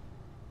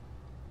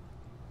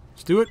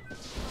 Let's do it.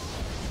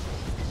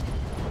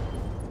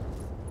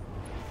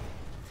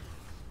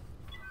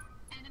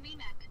 Enemy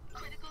mech.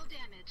 Critical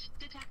damage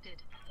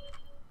detected.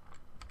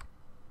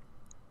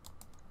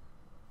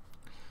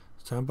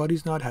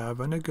 Somebody's not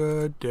having a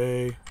good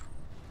day.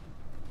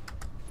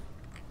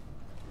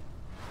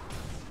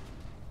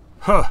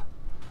 Huh.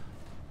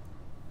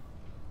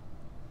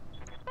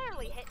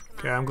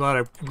 Yeah, I'm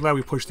glad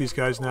we pushed these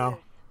guys now.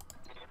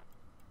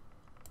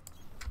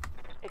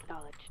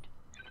 Acknowledged.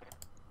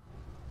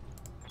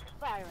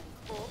 Firing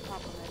full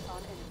complement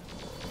on enemy.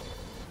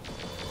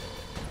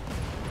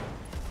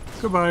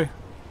 Goodbye.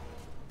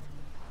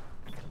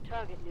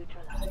 Target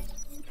neutralized.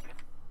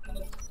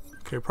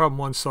 Okay, problem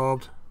 1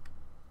 solved.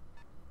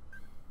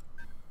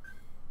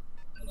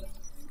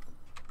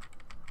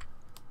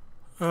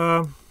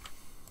 Orders.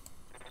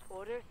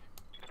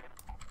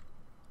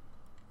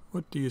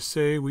 What do you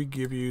say we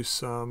give you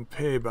some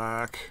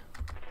payback?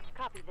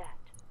 Copy that.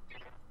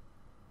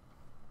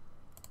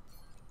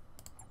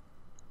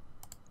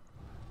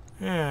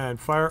 And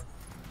fire.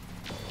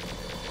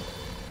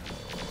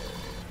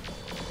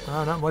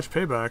 Not much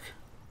payback.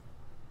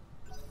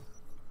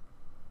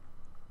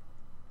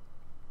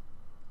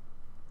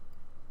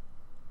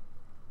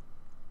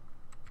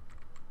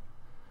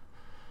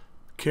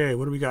 Okay,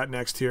 what do we got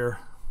next here?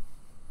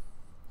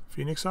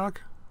 Phoenix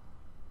Hawk?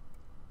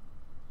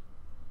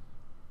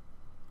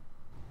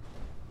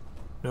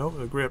 No,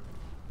 the grip.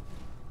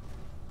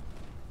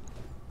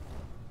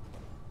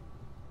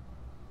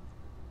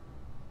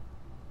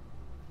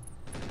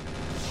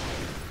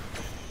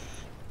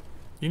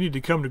 You need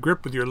to come to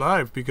grip with your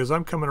life because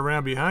I'm coming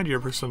around behind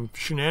you for some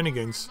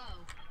shenanigans. Low.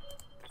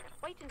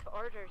 Waiting for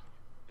orders.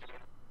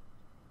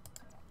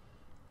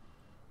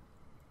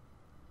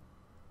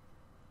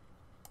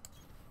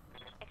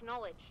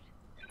 Acknowledged.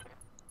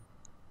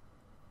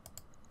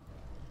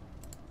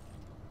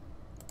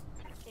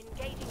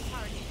 Engaging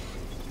target.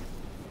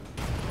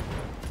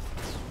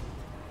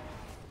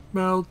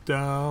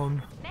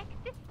 Meltdown. Mech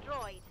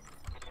destroyed.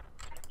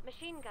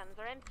 Machine guns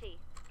are empty.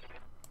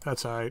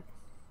 That's alright.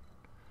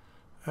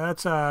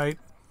 That's alright.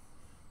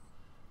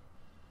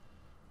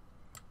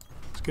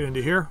 Let's get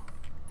into here.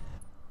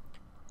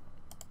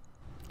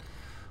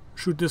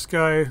 Shoot this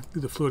guy.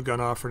 Leave the fluid gun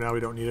off for now.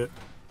 We don't need it.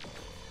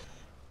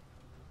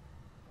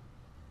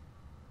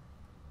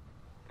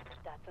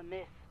 That's a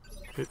miss.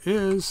 It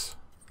is.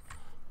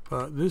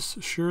 But this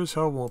sure as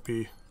hell won't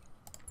be.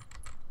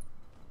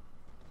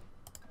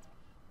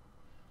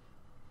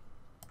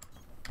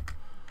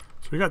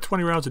 So we got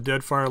 20 rounds of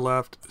dead fire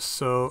left.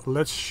 So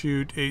let's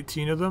shoot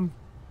 18 of them.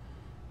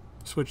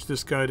 Switch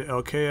this guy to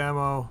LK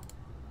ammo.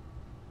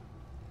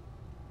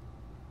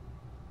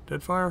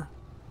 Dead fire?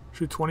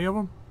 Shoot 20 of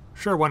them?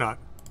 Sure, why not?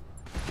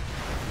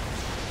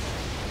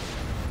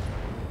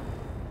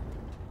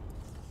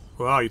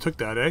 Wow, you took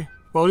that, eh?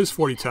 Well, it is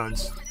 40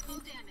 tons. Critical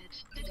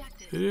damage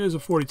detected. It is a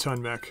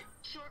 40-ton mech.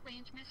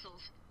 Short-range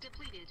missiles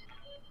depleted.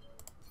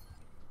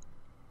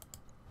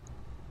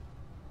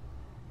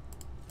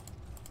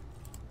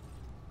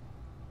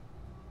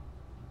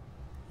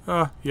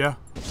 Yeah.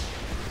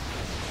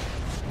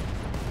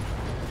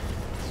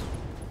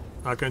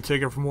 Not gonna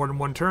take it for more than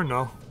one turn,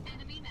 though.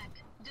 Enemy mech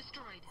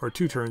destroyed. Or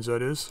 2 turns,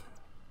 that is.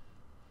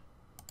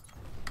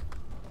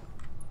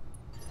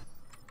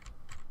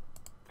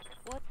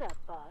 What's up,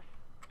 boss?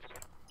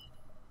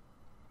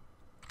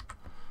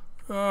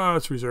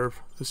 Let's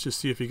reserve. Let's just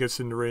see if he gets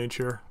into range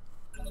here.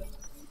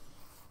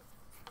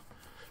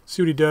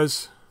 See what he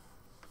does.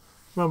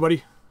 Come on,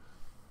 buddy.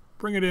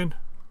 Bring it in.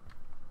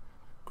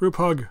 Group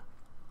hug.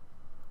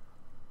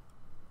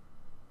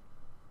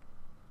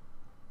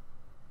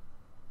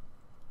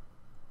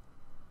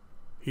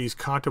 He's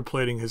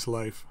contemplating his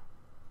life.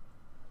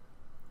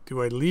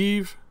 Do I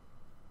leave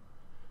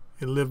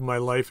and live my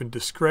life in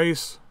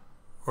disgrace,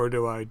 or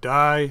do I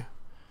die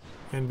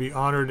and be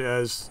honored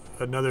as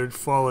another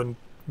fallen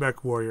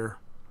mech warrior?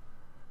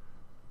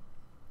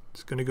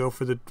 Just gonna go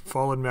for the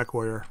fallen mech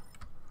warrior.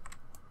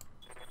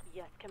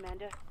 Yes,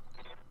 Commander.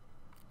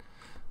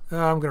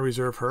 I'm gonna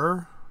reserve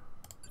her.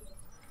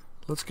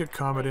 Let's get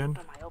Comet in.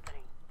 For my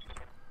opening.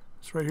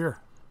 It's right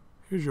here.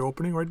 Here's your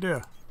opening right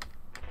there.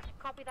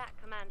 Copy that,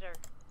 Commander.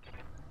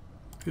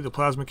 Leave the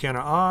plasma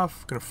cannon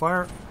off. Gonna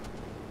fire.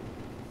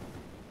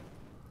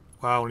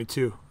 Wow, only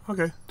 2.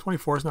 Okay,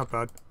 24 is not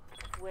bad.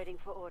 Waiting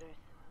for orders.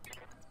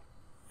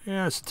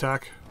 Yeah, it's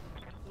attack.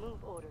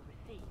 Move order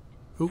received.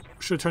 Oop,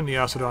 should have turned the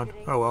acid on.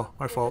 Oh well,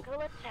 my fault.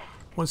 Physical attack.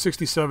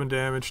 167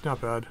 damage,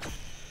 not bad.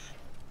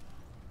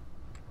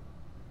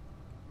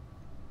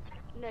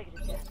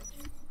 Negative damage.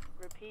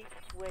 Repeat.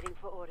 Waiting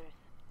for orders.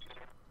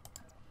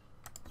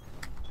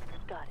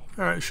 Got it.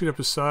 Alright, shoot up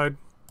his side.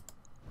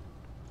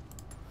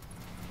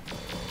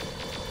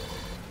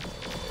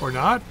 Or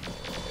not?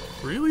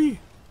 Really?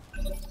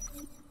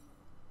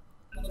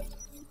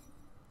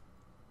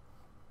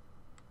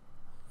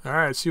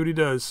 Alright, see what he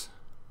does.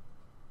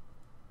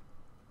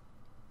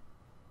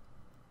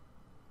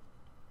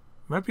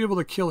 Might be able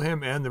to kill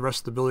him and the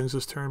rest of the buildings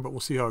this turn, but we'll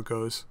see how it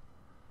goes.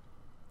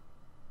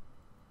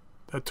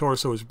 That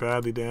torso is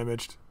badly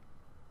damaged.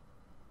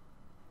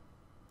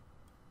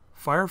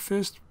 Fire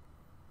Fist?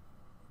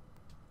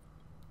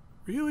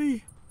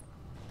 Really?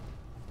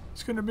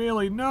 He's gonna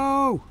melee.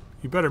 No!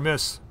 You better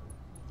miss.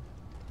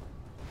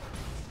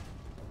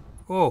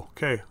 Oh,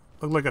 okay.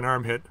 Looked like an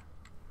arm hit.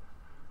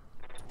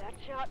 That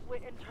shot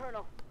went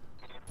internal.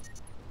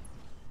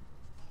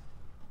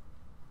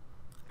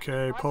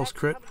 Okay, pulse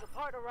crit. Coming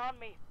apart around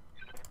me.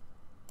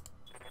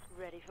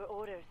 Ready for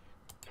orders.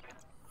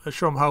 Let's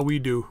show them how we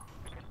do.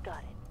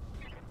 Got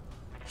it.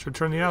 Should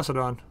turn the acid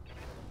on.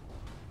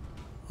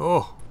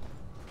 Oh.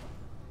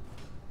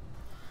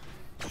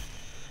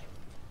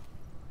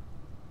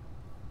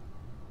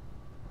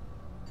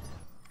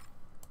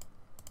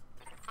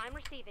 I'm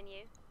receiving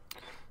you.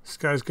 This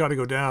guy's got to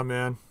go down,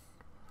 man.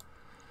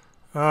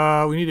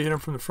 We need to hit him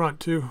from the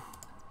front, too.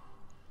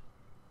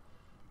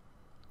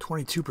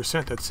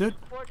 22%, that's it.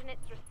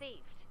 Coordinates received.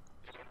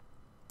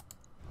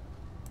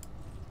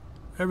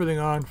 Everything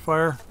on,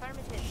 fire.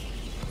 Affirmative.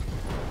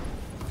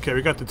 Okay,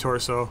 we got the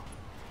torso.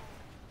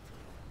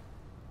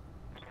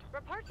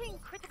 Reporting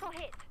critical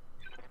hit.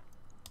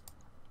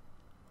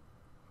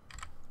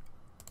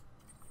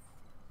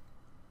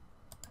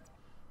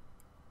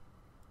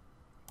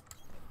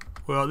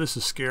 Well, this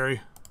is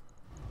scary.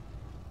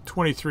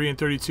 23 and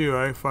 32,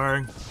 eh?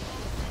 Firing.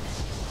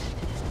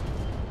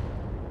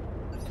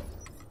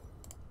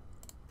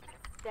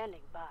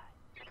 Standing by.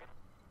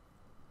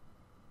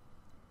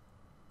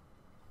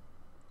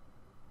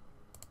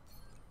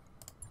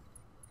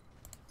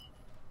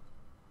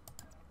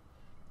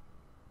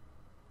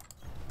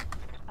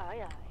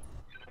 Aye,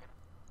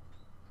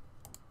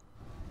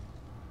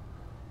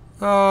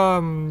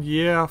 aye.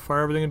 Yeah,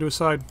 fire everything into a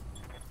side.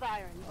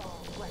 Firing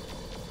all weapons.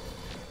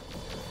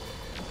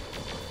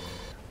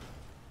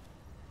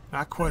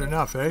 Not quite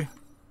enough, eh?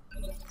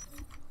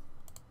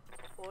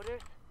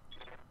 Orders.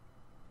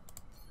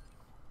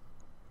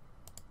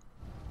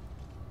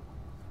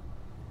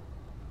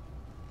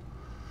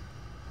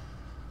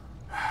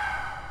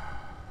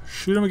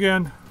 Shoot him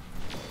again.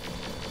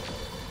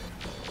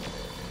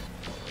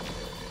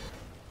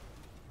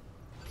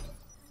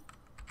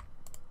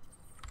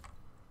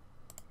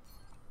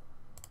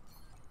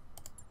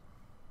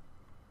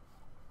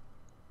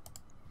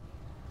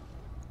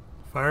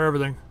 Fire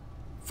everything.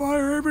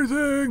 Fire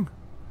everything!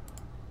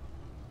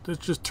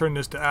 Let's just turn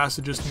this to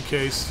acid just in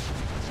case.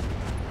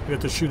 We have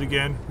to shoot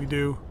again. We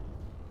do.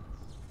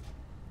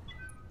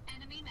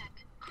 Enemy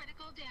mech.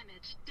 Critical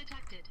damage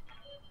detected.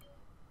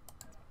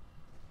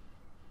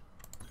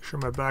 Make sure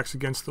my back's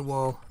against the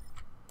wall.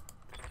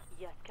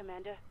 Yes,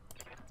 Commander.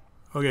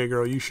 Okay,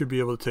 girl, you should be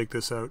able to take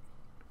this out.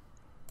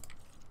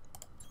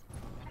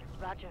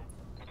 Roger.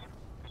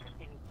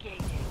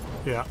 Engaging.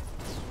 Yeah.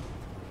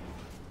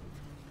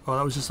 Oh,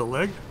 that was just a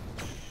leg?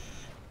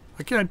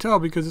 I can't tell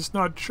because it's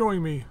not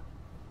showing me.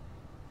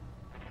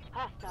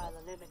 Hostile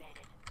eliminated.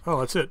 Oh,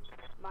 that's it.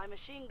 My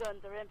machine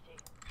guns are empty.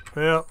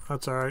 Well,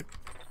 that's alright.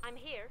 I'm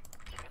here.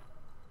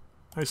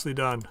 Nicely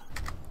done.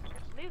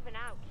 Moving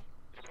out.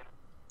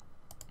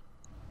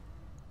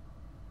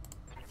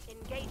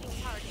 Engaging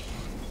target.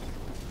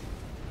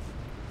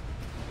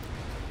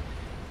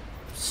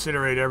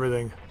 Incinerate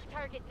everything.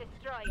 Target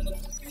destroyed.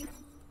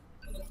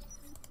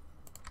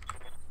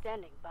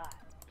 Standing by.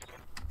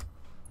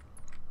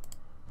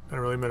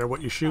 Doesn't really matter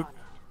what you shoot. On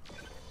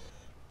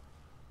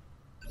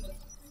it.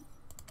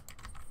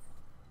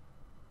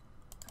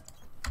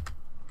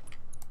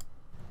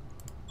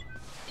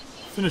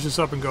 Finish this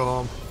up and go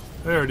home.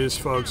 There it is,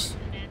 folks.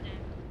 Commander,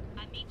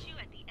 I meet you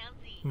at the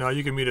LZ. No,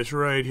 you can meet us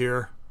right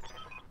here.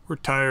 We're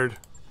tired.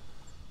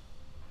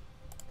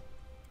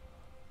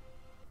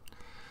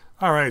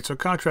 Alright, so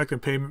contract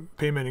and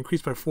payment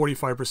increased by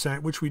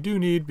 45%, which we do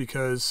need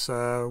because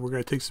we're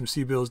going to take some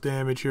C-bills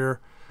damage here.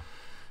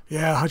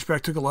 Yeah,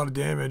 Hunchback took a lot of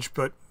damage,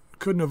 but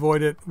couldn't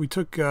avoid it. We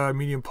took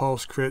medium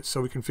pulse crit, so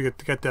we can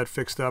get that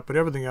fixed up, but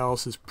everything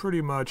else is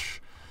pretty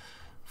much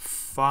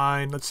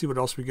fine. Let's see what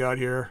else we got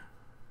here.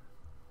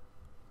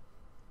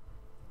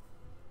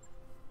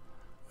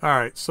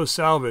 Alright, so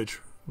salvage.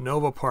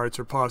 Nova parts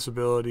are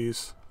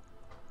possibilities.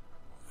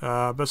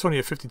 But it's only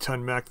a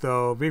 50-ton mech,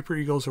 though. Vapor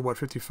Eagles are, what,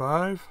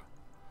 55?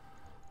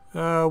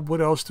 What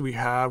else do we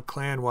have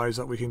clan-wise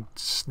that we can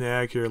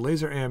snag here?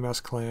 Laser AMS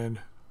clan.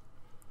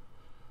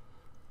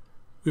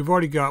 We've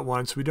already got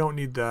one, so we don't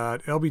need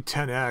that.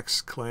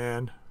 LB10X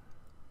clan.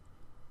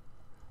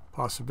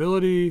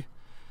 Possibility.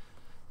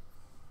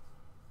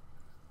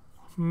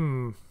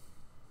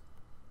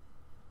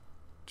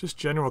 Just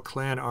general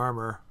clan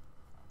armor.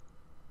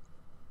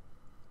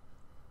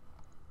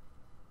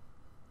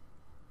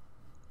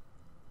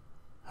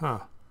 Huh.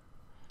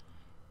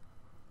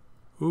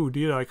 Ooh,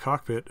 DI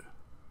cockpit.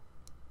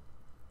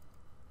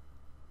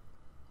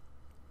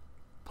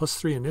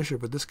 +3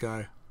 initiative with this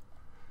guy.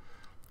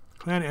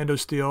 Clan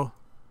Endosteel.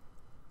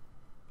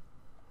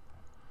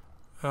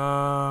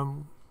 Fire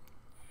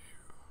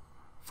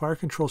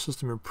control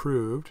system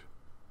improved.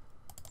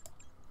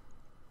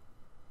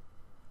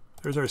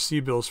 There's our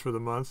C-bills for the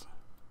month.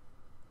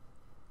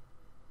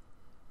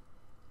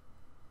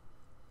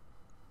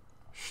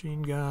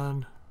 Machine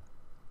gun.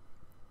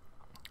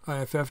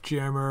 IFF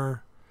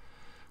jammer.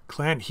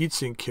 Clan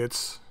heatsink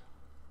kits.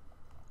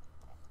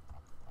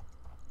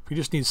 If you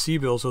just need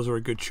C-bills, those are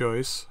a good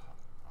choice.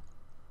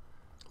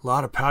 A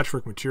lot of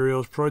patchwork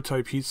materials.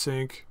 Prototype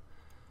heatsink.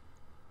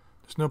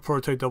 There's no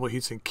prototype double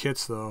heatsink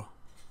kits, though.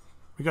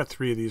 We got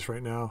 3 of these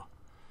right now.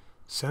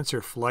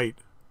 Sensor flight.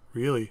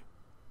 Really?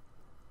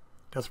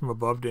 Death from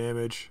above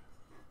damage.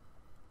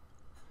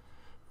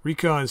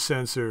 Recon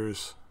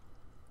sensors.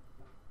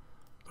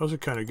 Those are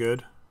kind of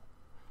good.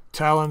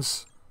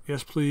 Talents.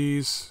 Yes,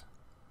 please.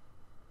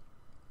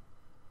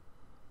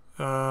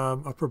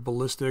 Upper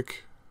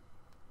ballistic.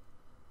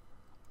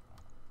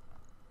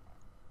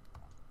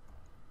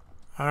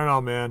 I don't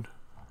know, man.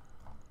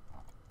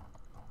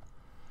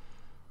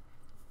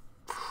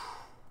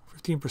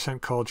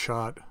 15% cold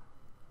shot.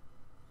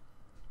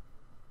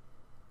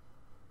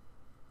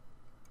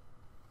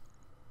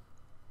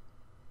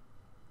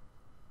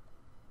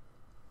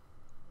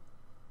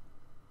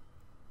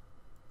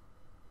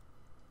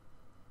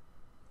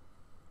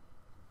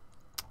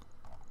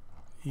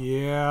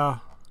 Yeah.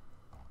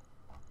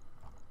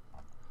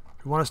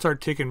 If you want to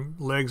start taking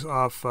legs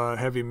off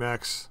heavy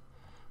mechs,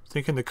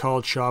 thinking the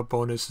cold shot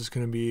bonus is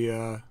going to be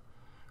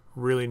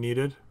really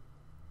needed.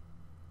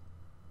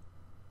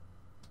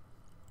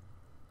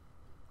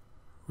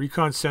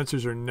 Recon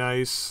sensors are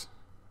nice.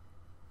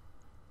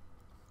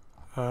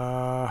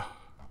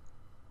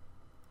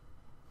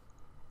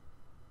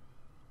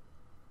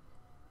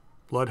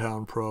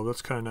 Bloodhound probe,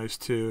 that's kind of nice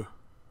too.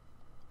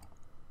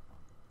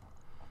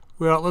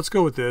 Well, let's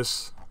go with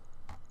this.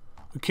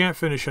 We can't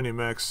finish any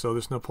mechs, so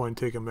there's no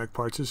point in taking mech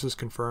parts. Let's just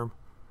confirm.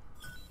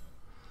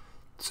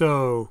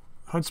 So,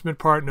 Huntsman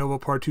part, Nova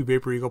part, 2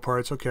 Vapor Eagle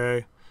parts,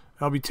 okay.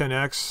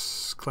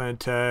 LB-10X, Clan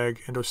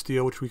Tag, Endo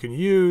Steel, which we can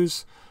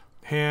use.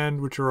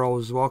 Hand, which are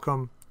always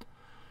welcome.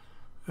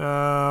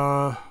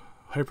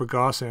 Hyper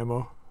Gauss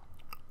ammo.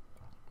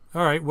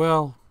 Alright,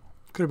 well,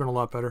 could have been a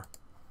lot better.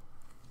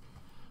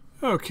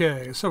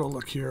 Okay, let's have a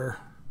look here.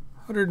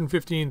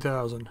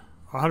 115,000.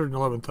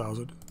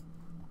 111,000.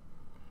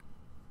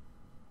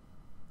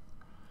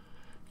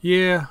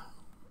 Yeah,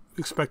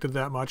 expected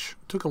that much.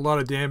 Took a lot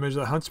of damage.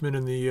 The Huntsman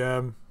and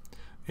the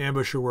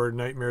Ambusher were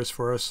nightmares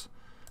for us.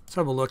 Let's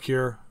have a look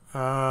here.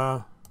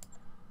 Hunchback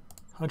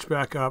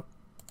up.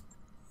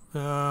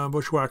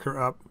 Bushwhacker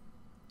up.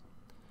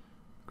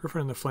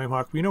 Griffin and the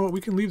Flamehawk. You know what? We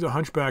can leave the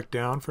Hunchback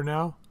down for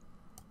now.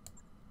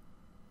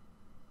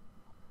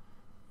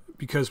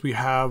 Because we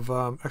have...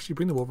 actually,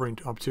 bring the Wolverine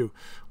up too.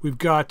 We've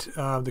got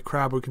the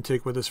Crab we can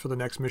take with us for the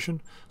next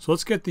mission. So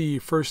let's get the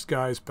first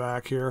guys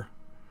back here.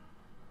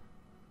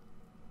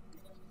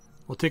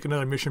 We'll take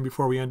another mission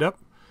before we end up.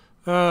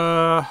 You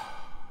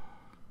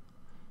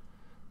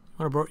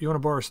want to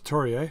borrow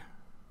Satori, eh?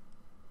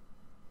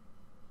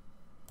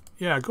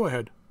 Yeah, go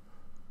ahead.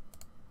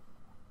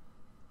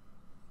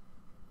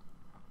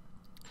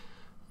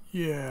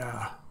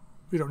 Yeah,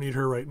 we don't need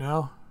her right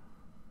now.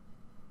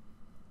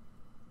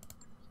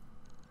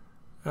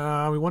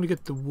 We want to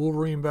get the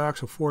Wolverine back,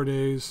 so 4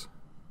 days.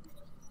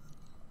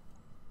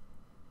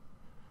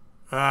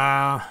 Set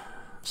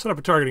up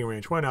a targeting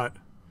range. Why not?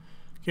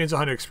 Gains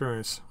 100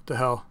 experience. What the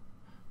hell?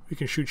 We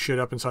can shoot shit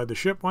up inside the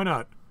ship. Why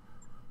not?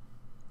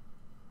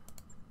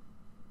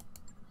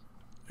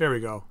 There we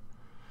go.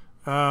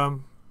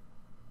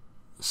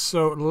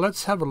 So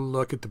let's have a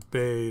look at the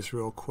bays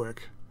real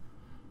quick.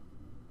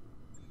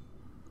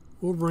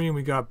 Wolverine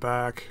we got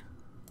back.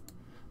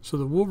 So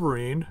the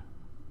Wolverine...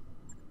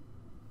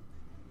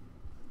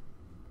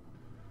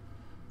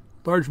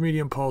 Large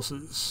medium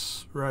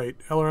pulses. Right.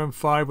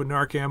 LRM-5 with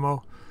narc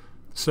ammo.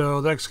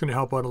 So that's going to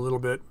help out a little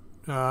bit.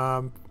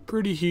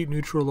 Pretty heat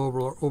neutral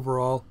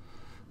overall.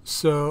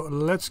 So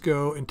let's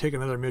go and take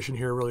another mission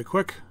here really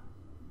quick.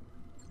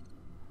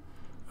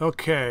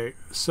 Okay,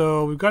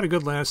 so we've got a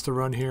good lance to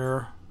run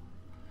here.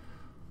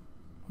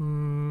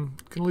 Gonna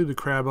leave the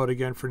Crab out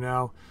again for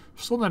now.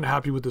 Still not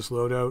happy with this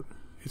loadout.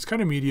 It's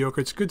kind of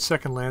mediocre. It's a good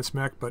second lance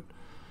mech, but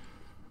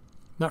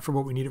not for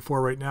what we need it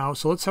for right now.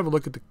 So let's have a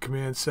look at the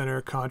command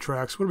center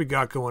contracts. What do we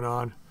got going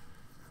on?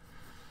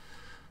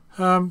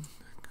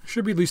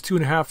 Should be at least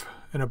 2.5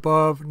 and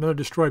above. Another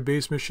destroy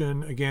base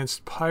mission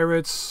against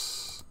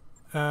pirates.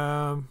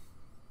 Hungry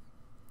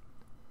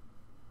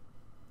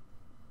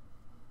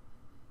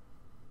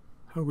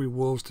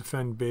Wolves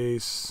defend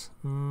base.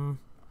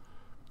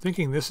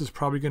 Thinking this is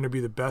probably going to be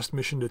the best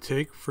mission to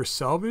take for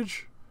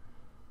salvage.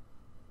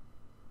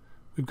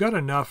 We've got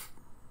enough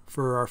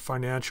for our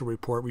financial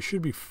report. We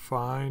should be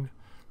fine.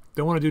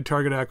 Don't want to do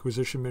target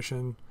acquisition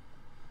mission.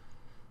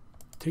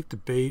 Take the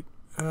bait.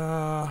 Maybe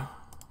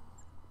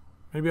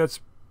that's...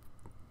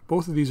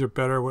 Both of these are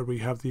better when we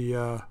have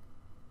the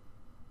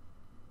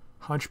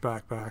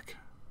Hunchback back.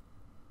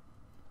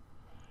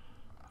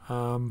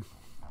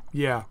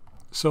 Yeah.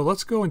 So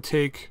let's go and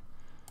take...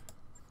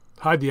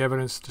 Hide the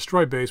evidence.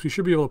 Destroy base. We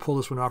should be able to pull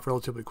this one off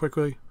relatively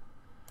quickly.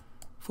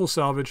 Full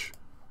salvage.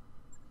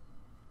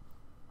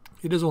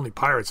 It is only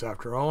pirates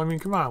after all. I mean,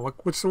 come on.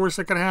 What's the worst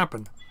that can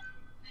happen?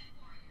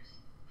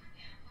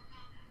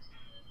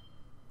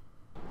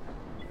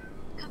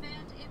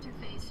 Command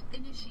interface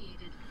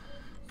initiated.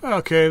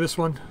 Okay, this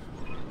one.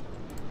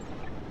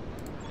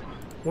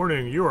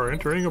 Warning, you are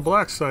entering a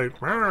black site.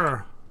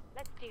 Rawr.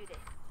 Let's do this.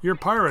 You're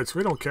pirates.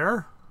 We don't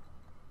care.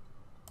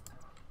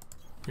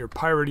 Your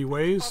piratey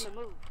ways. On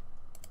the move.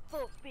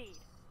 Full speed.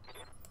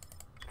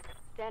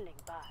 Standing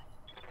by.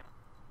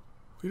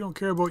 We don't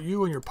care about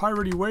you and your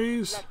piratey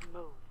ways. Let's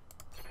move.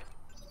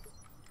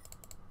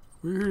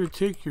 We're here to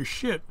take your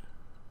shit.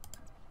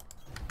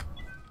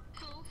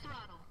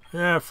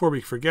 Yeah, before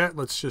we forget,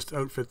 let's just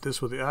outfit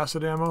this with the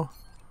acid ammo.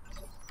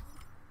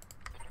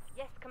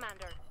 Yes,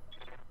 Commander.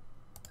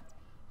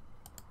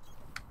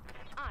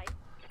 Aye.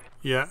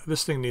 Yeah,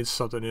 this thing needs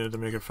something in it to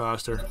make it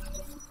faster.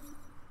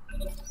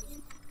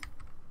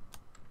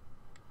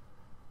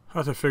 I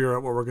have to figure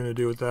out what we're going to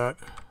do with that.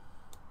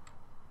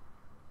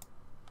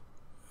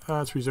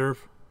 Let's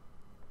reserve.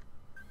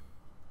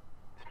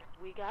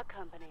 We got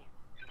company.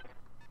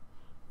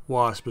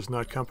 Wasp is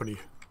not company.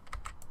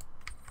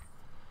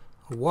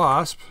 A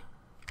wasp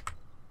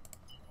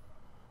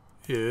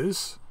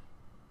is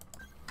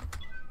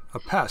a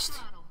pest.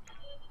 Throttle.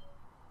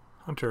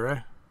 Hunter,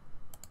 eh?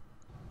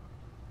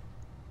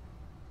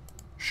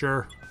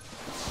 Sure.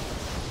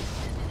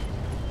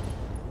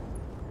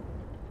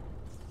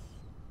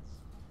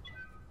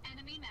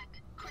 Enemy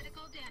mech.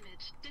 Critical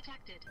damage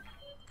detected.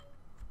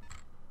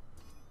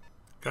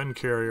 Gun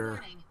carrier.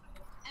 Warning.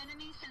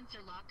 Enemy sensor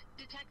lock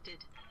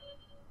detected.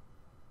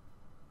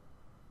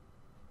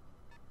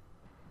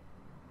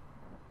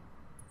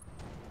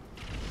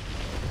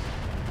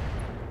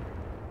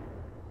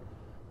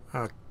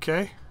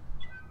 Okay.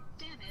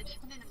 Damage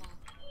minimal.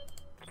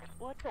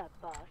 What's up,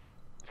 boss?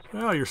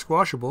 Well, you're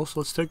squashable, so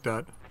let's take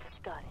that.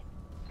 Got it.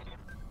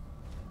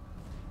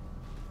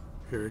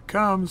 Here it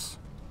comes.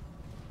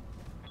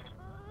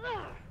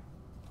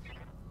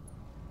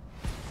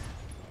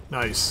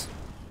 Nice.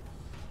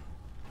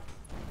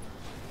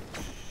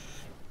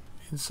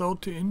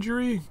 Insult to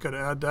injury. Gotta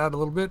add that a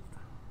little bit.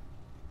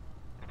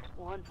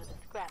 One for the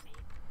scrap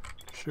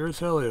heap. Sure as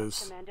hell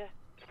is. Commander,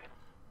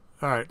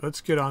 Alright,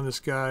 let's get on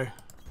this guy.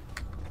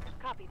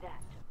 copy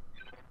that.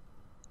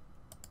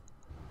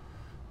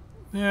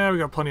 Yeah, we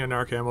got plenty of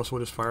narc ammo, so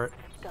we'll just fire it.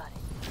 Got it.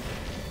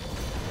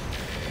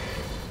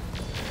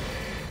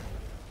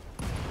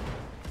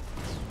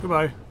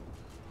 Goodbye.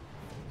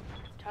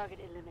 Target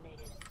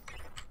eliminated.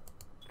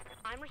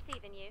 I'm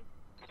receiving you.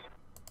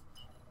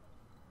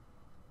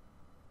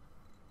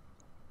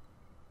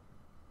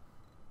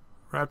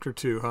 Raptor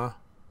 2, huh?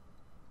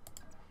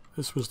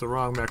 This was the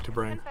wrong mech to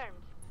bring. Confirmed.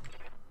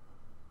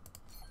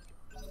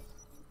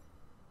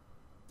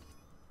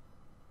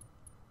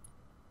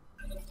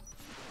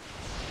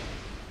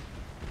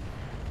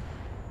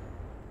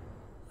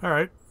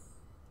 Alright.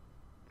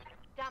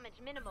 Damage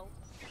minimal.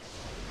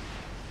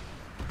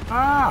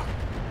 Ah!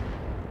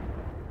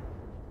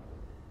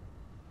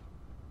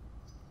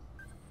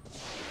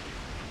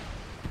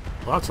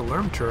 Lots of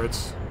LERM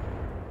turrets.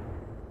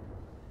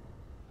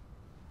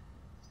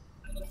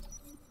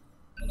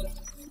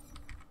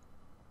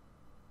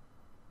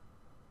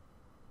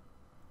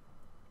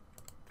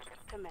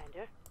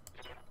 Commander,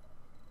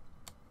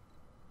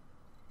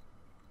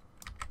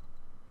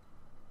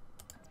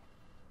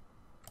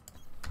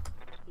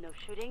 no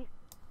shooting,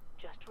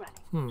 just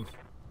running.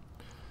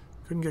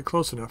 Couldn't get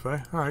close enough, eh?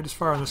 Alright, just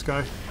fire on this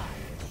guy.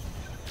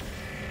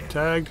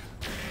 Tagged.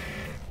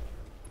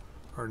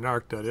 Or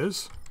narc, that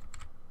is.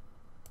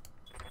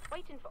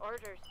 Waiting for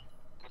orders.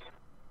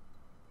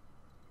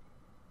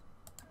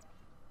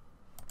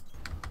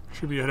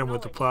 Should be hitting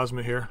with the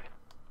plasma here.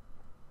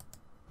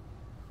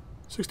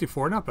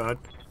 64, not bad.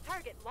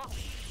 Target locked.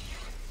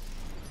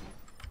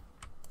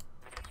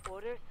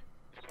 Orders,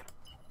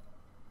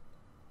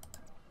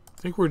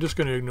 I think we're just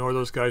going to ignore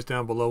those guys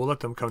down below. We'll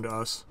let them come to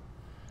us.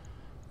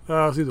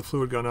 Let's leave the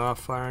fluid gun off,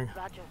 firing.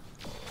 roger.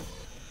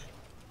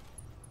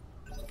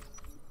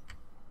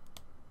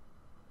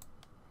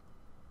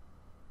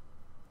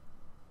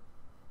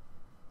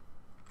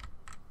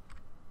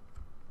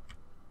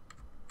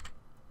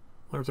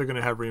 Wonder if they're going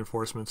to have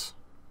reinforcements.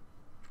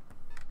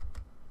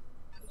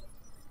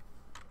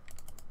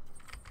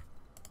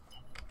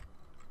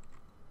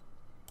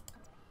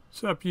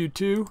 What's up, you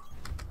two?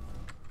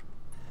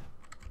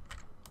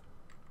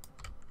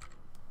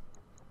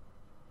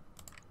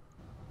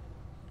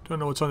 Don't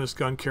know what's on this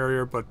gun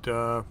carrier, but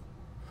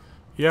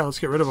yeah, let's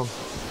get rid of them.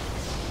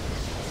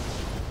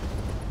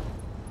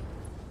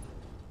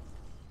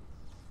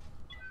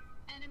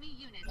 Enemy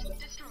unit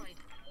destroyed.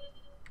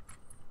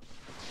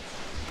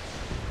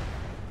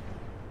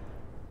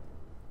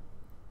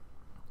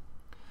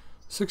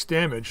 Six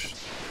damage.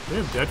 Do they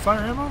have dead fire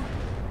ammo?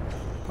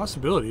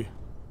 Possibility.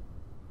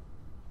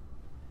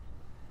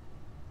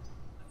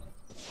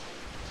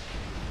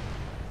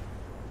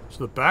 So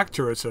the back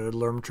turret's a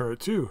LERM turret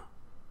too.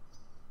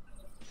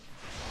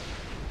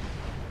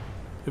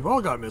 They've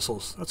all got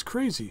missiles. That's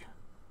crazy.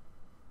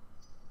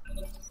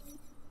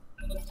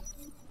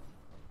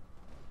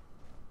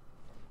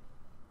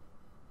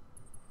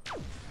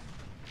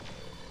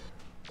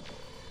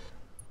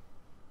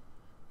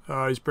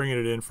 He's bringing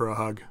it in for a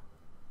hug.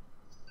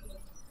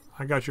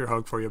 I got your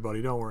hug for you,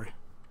 buddy. Don't worry.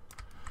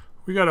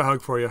 We got a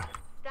hug for you.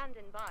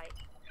 Standing by.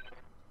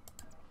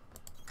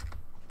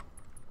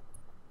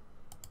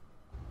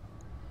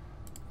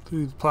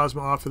 Leave the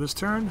plasma off for this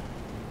turn.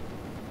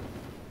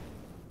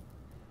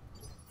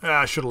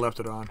 Ah, I should have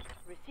left it on.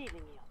 Receiving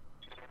you.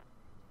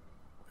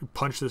 We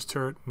punch this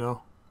turret?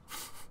 No.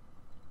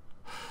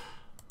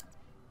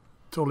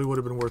 Totally would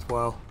have been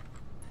worthwhile.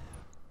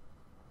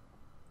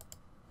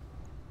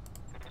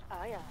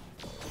 Aye,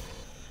 aye.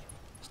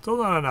 Still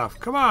not enough.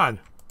 Come on.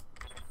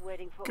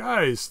 Waiting for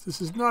Guys,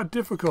 this is not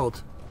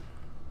difficult.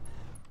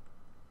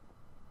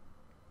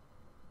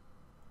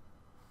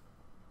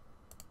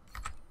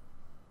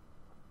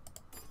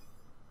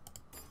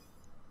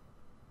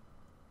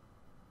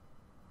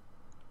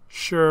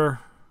 Sure.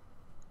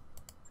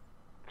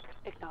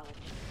 acknowledged.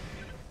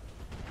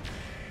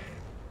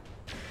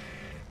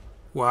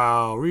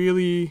 Wow,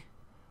 really?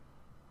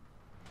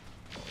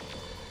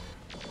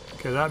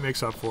 Okay, that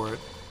makes up for it.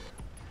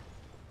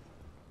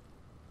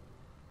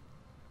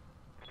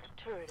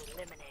 Turret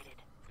eliminated.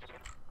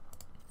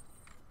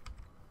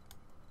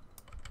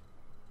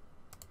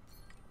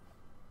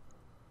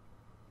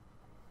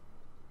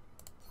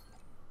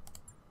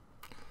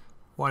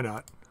 Why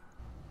not?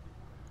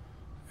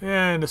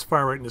 And just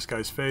fire right in this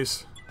guy's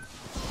face.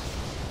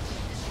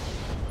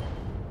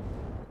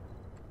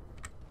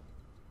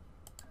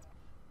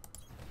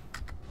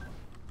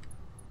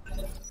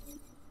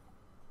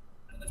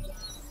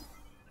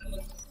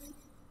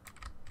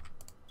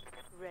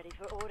 Ready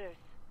for orders.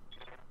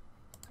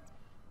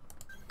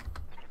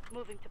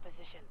 Moving to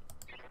position.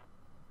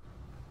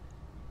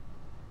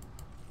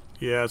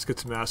 Yeah, let's get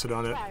some acid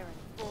on it. Firing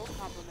full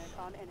complement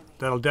on enemy.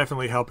 That'll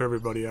definitely help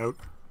everybody out.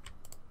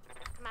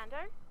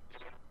 Commander?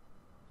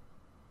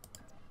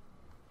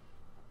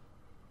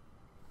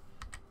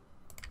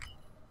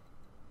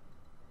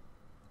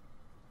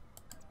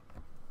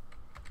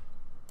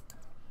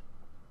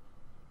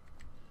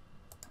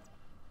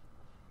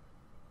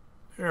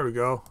 There we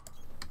go.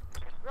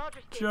 Roger,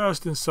 Steve.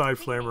 Just inside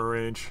flamer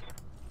range.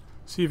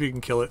 See if you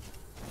can kill it.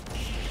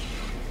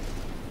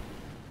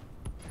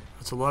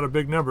 That's a lot of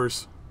big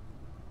numbers.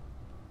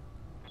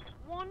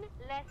 One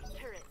less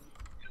turret.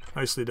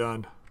 Nicely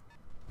done.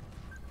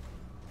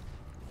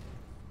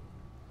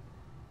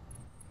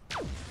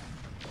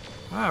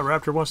 Ah,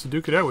 Raptor wants to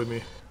duke it out with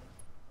me.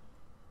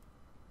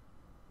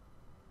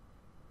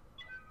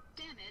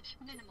 Damage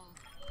minimal.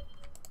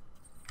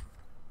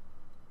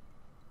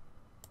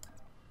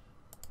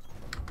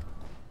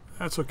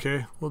 That's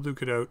okay. We'll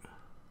duke it out.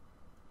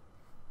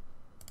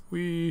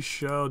 We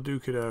shall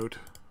duke it out.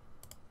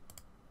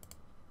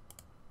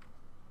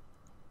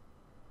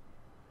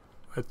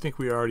 I think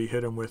we already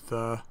hit him with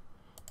the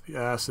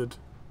acid.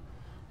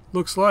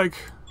 Looks like.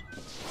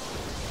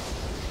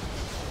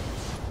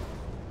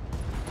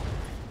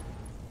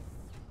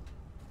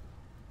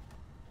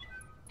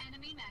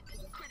 Enemy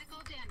mech. Critical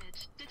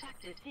damage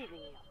detected. Receiving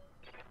you.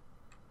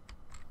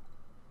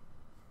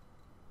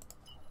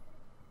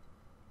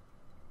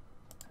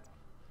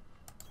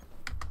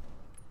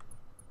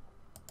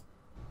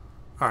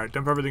 Alright,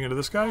 dump everything into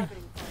this guy.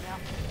 Targeting point out.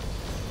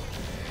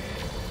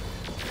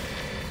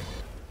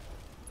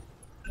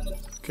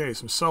 Okay,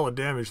 some solid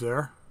damage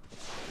there.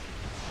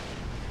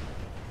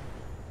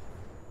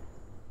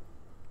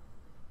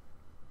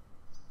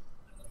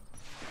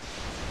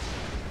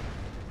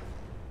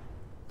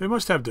 They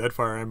must have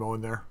deadfire ammo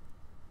in there.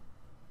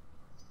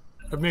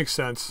 That makes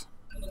sense.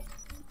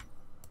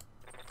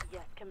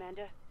 Yes,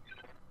 Commander.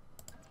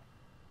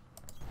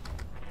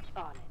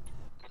 On it.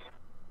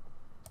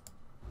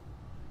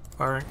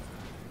 Firing.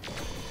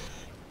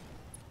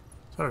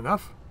 Is that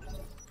enough?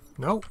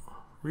 No?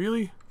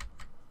 Really?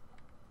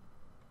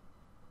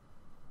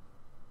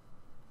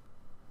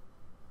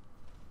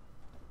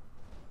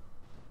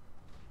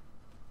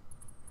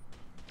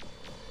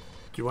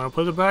 Do you want to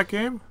play the back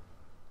game?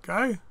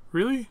 Guy?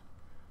 Really?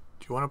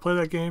 Do you want to play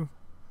that game?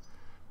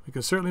 We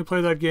can certainly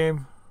play that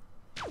game.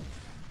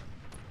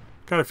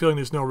 Got a feeling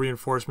there's no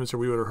reinforcements or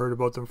we would have heard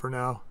about them for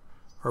now.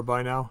 Or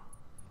by now.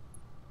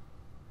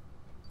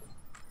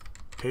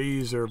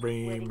 Taser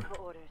Waiting beam. for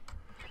orders.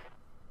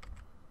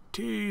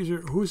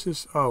 Taser. Who's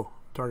this? Oh,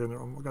 targeting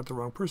the, I got the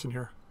wrong person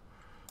here.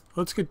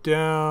 Let's get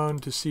down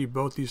to see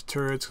both these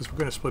turrets because we're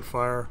going to split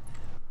fire.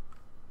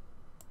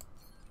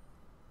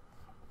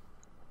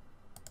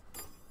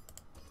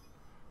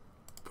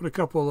 Put a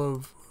couple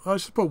of...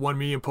 Let's just put one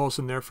medium pulse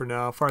in there for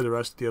now. Fire the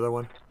rest of the other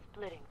one.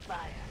 Splitting fire.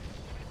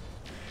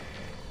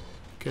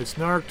 Okay, it's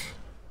narked.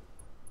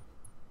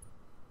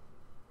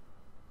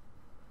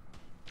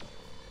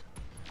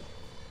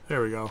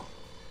 There we go.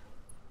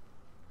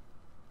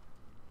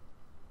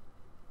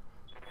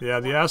 Yeah,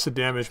 the acid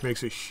damage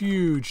makes a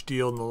huge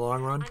deal in the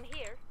long run. I'm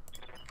here.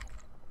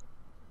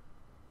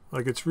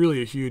 Like, it's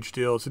really a huge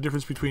deal. It's the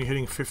difference between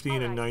hitting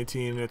 15 and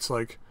 19. It's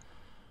like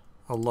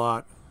a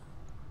lot.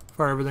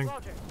 Fire everything.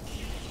 Roger.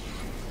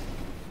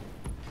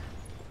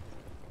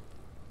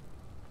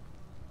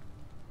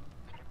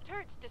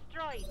 Turrets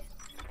destroyed.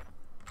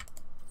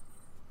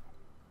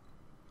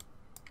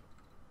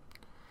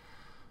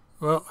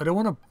 Well, I don't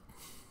want to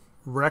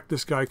wreck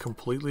this guy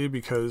completely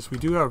because we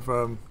do have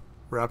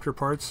raptor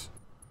parts.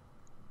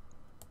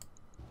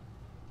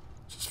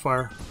 Just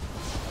fire.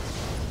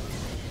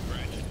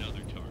 Scratch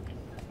another target.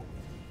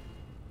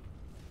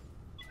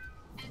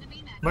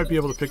 Enemy mech. Might be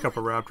able to pick up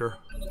a raptor.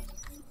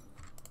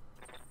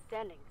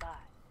 Standing by.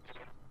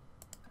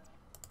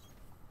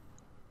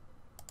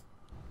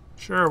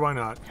 Sure, why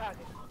not?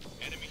 Target.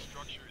 Enemy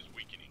structure is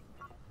weakening.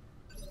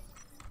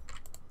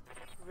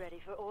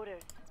 Ready for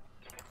orders.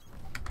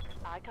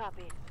 I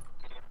copy.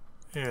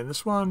 And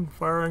this one,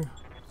 firing.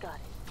 Got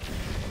it.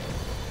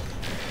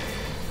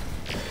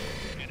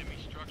 Enemy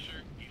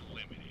structure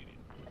eliminated.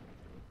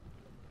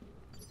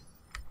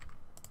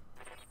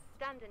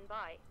 Standing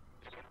by.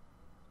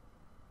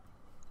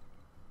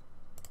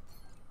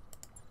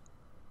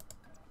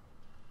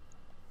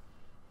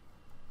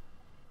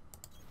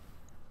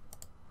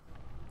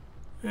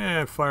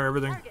 And fire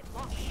everything. Target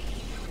locked.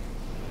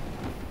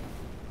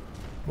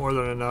 More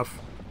than enough.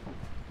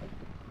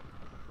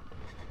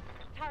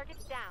 Target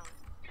down.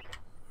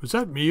 Was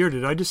that me or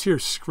did I just hear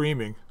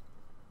screaming?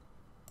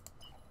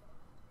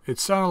 It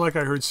sounded like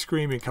I heard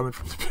screaming coming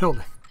from the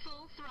building.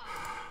 Full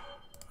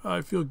throttle. I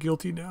feel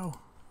guilty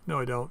now. No,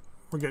 I don't.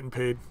 We're getting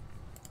paid.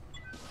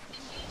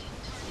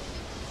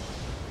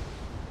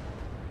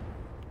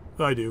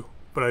 I do,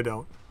 but I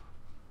don't.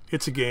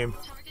 It's a game.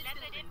 Target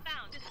Method building.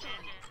 inbound, Destroyed.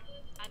 Commander.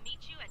 I'll meet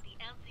you at the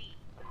LZ.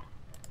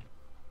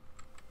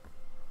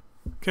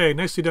 Okay,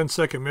 nicely done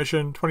second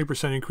mission.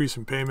 20% increase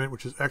in payment,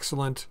 which is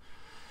excellent.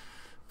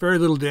 Very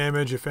little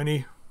damage, if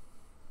any.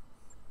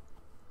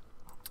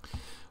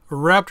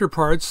 Raptor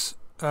parts.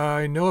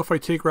 I know if I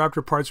take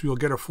Raptor parts, we will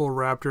get a full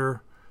Raptor.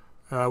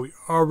 We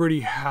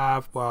already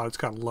have... Wow, it's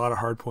got a lot of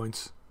hard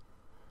points.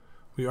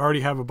 We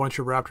already have a bunch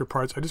of Raptor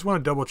parts. I just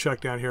want to double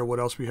check down here what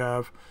else we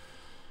have.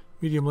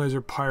 Medium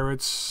laser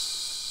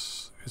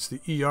pirates. It's the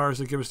ERs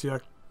that give us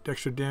the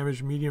extra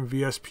damage. Medium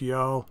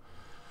VSPL.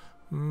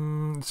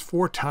 It's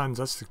 4 tons.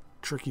 That's the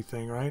tricky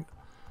thing, right?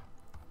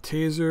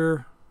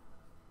 Taser.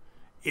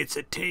 It's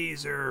a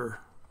taser.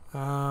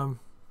 Don't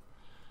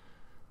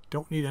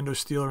need endo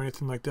steel or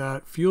anything like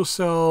that. Fuel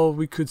cell,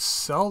 we could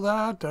sell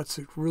that. That's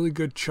a really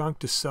good chunk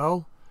to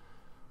sell.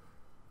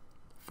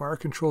 Fire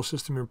control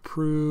system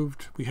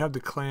improved. We have the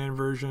clan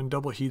version.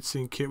 Double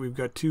heatsink kit. We've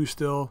got 2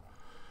 still.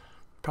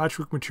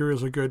 Patchwork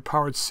materials are good.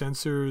 Powered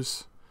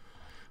sensors.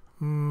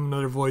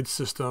 Another void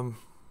system.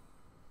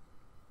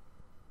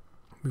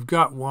 We've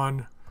got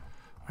 1.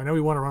 I know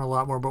we want to run a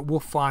lot more, but we'll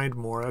find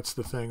more. That's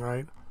the thing,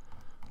 right?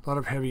 A lot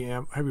of heavy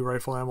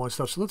rifle ammo and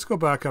stuff. So let's go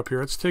back up here.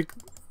 Let's take...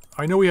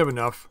 I know we have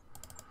enough.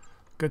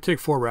 Gonna take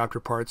 4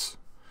 Raptor parts.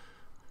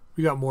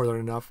 We got more than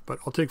enough, but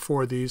I'll take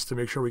 4 of these to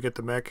make sure we get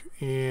the mech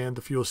and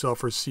the fuel cell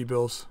for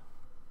C-bills.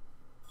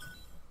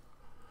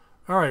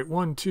 Alright,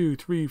 1, 2,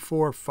 3,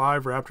 4,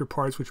 5 Raptor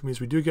parts, which means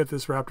we do get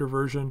this Raptor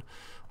version.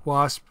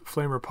 Wasp,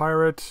 Flamer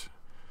Pirate.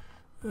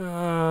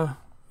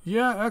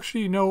 Yeah,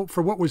 actually, no,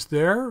 for what was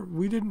there,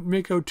 we didn't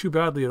make out too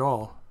badly at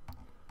all.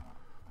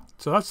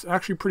 So that's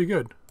actually pretty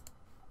good.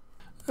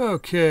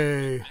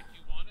 Okay,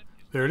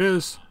 there it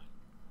is.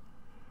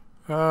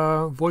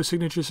 Voice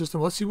signature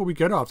system. Let's see what we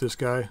get off this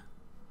guy.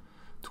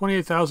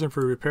 28,000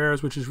 for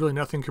repairs, which is really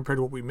nothing compared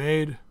to what we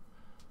made.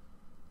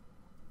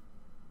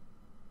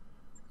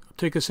 I'll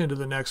take us into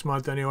the next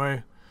month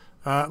anyway.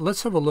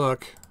 Let's have a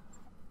look.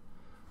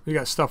 We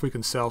got stuff we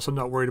can sell, so I'm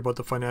not worried about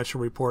the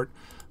financial report.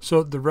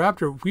 So the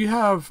Raptor, we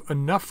have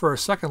enough for our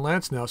second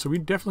Lance now, so we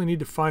definitely need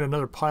to find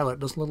another pilot.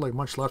 Doesn't look like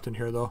much left in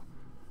here, though.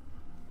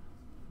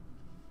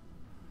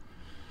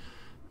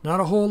 Not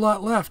a whole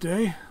lot left,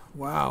 eh?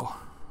 Wow.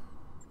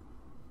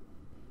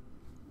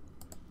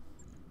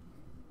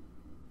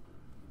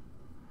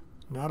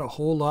 Not a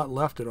whole lot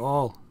left at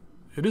all.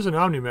 It is an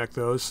Omni-Mech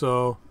though,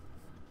 so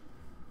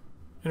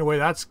in a way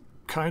that's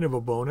kind of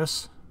a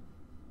bonus.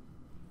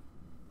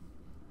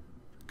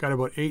 Got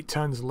about 8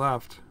 tons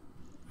left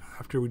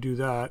after we do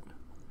that,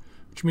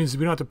 which means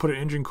we don't have to put an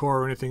engine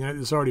core or anything in it.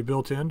 It's already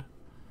built in.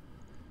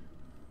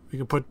 We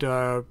can put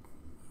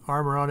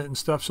armor on it and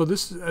stuff. So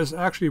this is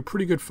actually a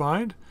pretty good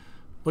find.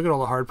 Look at all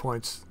the hard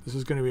points. This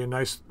is going to be a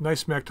nice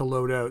mech to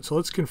load out. So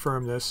let's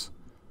confirm this.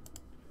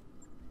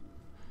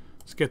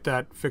 Let's get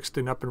that fixed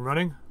and up and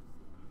running.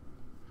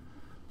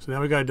 So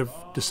now we got to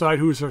decide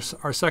who's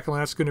our second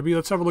Lance going to be.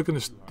 Let's have a look in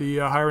the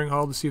hiring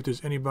hall to see if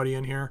there's anybody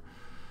in here.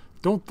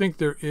 Don't think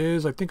there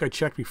is. I think I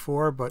checked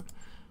before, but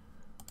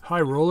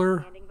high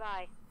roller, Standing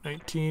by.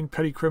 19,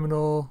 petty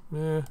criminal,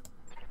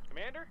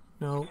 Commander?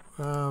 no,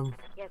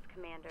 Yes,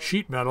 Commander.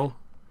 sheet metal,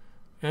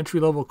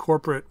 entry level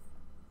corporate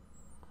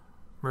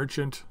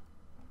merchant.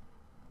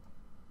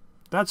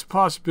 That's a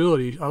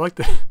possibility. I like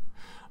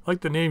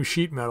the name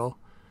sheet metal.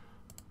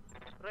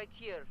 Right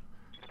here.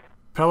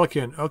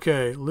 Pelican.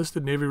 Okay,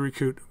 listed Navy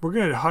recruit. We're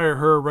going to hire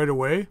her right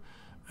away.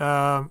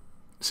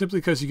 Simply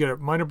because you get a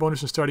minor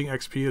bonus in starting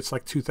XP. It's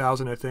like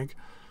 2,000, I think.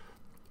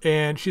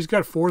 And she's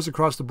got 4s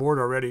across the board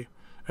already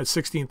at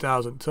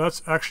 16,000. So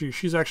that's actually,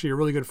 she's actually a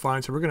really good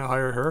find. So we're going to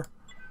hire her.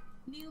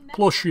 New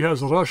Plus, she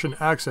has a Russian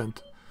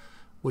accent,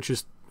 which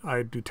is,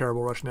 I do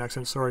terrible Russian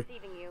accent, sorry.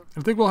 Receiving you.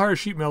 I think we'll hire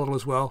sheet metal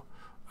as well.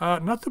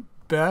 Not the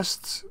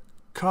best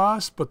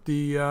cost, but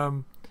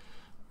the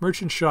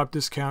merchant shop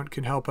discount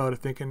can help out, I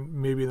think, and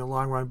maybe in the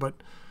long run. But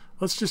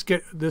let's just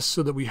get this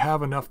so that we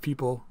have enough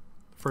people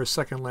for a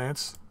second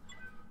Lance.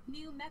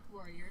 New mech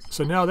warriors.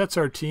 So now that's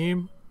our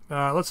team.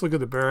 Let's look at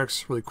the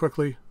barracks really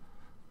quickly.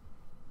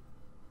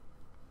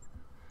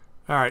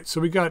 All right,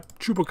 so we got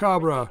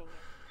Chupacabra.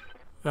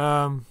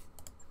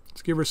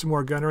 Let's give her some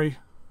more gunnery.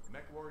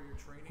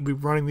 We'll be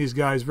running these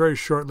guys very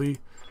shortly.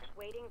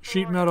 Waiting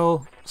sheet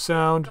metal,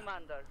 sound.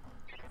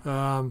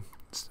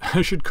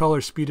 I should call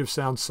her Speed of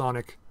Sound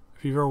Sonic.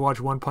 If you've ever watched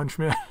One Punch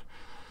Man.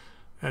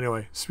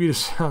 Anyway, Speed of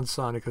Sound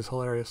Sonic is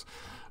hilarious.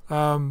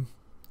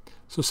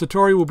 So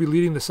Satori will be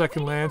leading the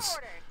 2nd Lance.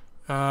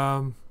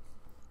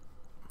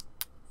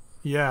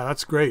 Yeah,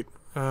 that's great.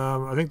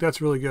 I think that's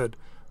really good.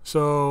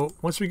 So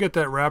once we get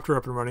that Raptor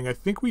up and running, I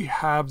think we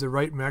have the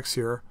right mechs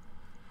here.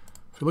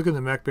 If we look in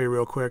the mech bay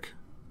real quick.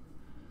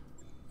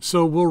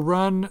 So we'll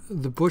run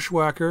the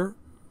Bushwhacker,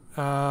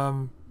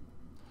 the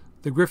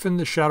Griffin,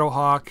 the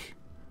Shadowhawk,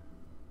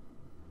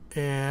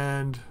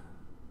 and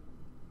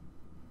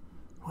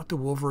what, the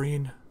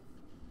Wolverine?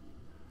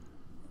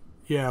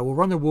 Yeah, we'll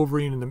run the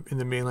Wolverine in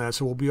the mainland,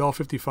 so we'll be all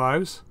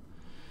 55s.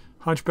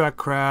 Hunchback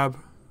Crab,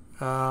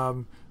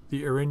 the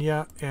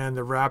Erinia, and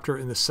the Raptor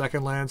in the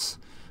 2nd Lance.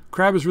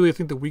 Crab is really, I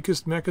think, the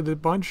weakest mech of the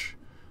bunch,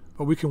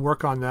 but we can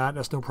work on that.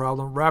 That's no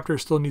problem. Raptor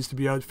still needs to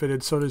be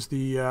outfitted. So does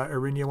the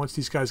Erinia. Once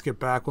these guys get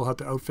back, we'll have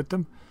to outfit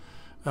them.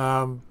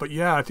 But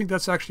yeah, I think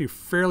that's actually a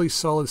fairly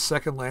solid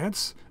 2nd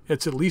Lance.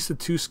 It's at least a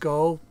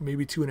 2-skull,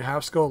 maybe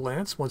 2.5-skull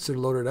Lance once they're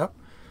loaded up.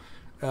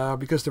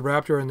 Because the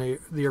Raptor and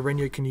the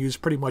Erinia can use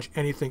pretty much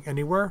anything,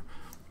 anywhere,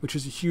 which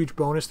is a huge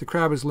bonus. The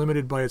Crab is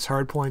limited by its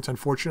hard points,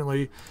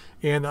 unfortunately,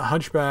 and the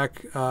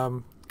Hunchback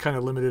kind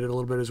of limited it a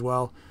little bit as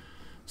well.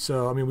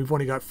 So, I mean, we've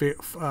only got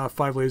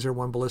 5 laser,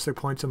 1 ballistic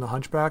points on the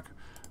Hunchback,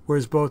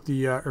 whereas both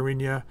the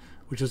Erinia,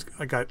 which is,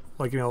 I got,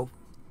 like,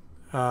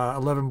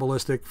 11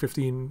 ballistic,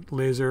 15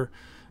 laser,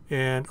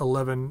 and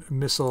 11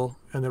 missile,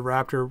 and the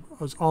Raptor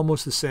was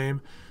almost the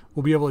same.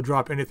 We'll be able to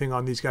drop anything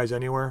on these guys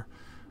anywhere.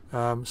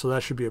 So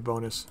that should be a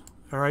bonus.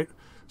 All right.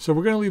 So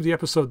we're going to leave the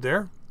episode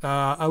there.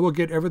 I will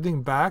get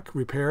everything back,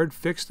 repaired,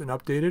 fixed, and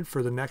updated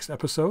for the next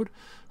episode.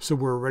 So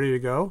we're ready to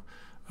go.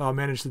 I'll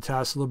manage the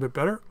tasks a little bit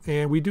better.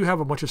 And we do have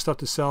a bunch of stuff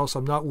to sell, so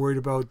I'm not worried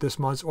about this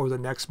month's or the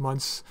next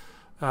month's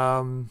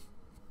financial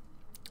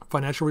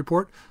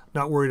report.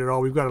 Not worried at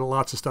all. We've got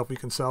lots of stuff we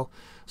can sell.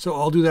 So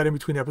I'll do that in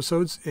between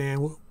episodes.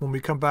 And when we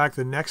come back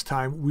the next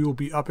time, we will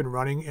be up and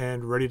running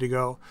and ready to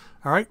go.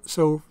 All right.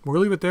 So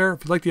we'll leave it there.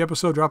 If you like the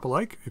episode, drop a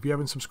like. If you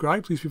haven't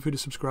subscribed, please feel free to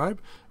subscribe.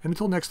 And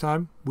until next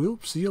time, we'll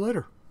see you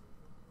later.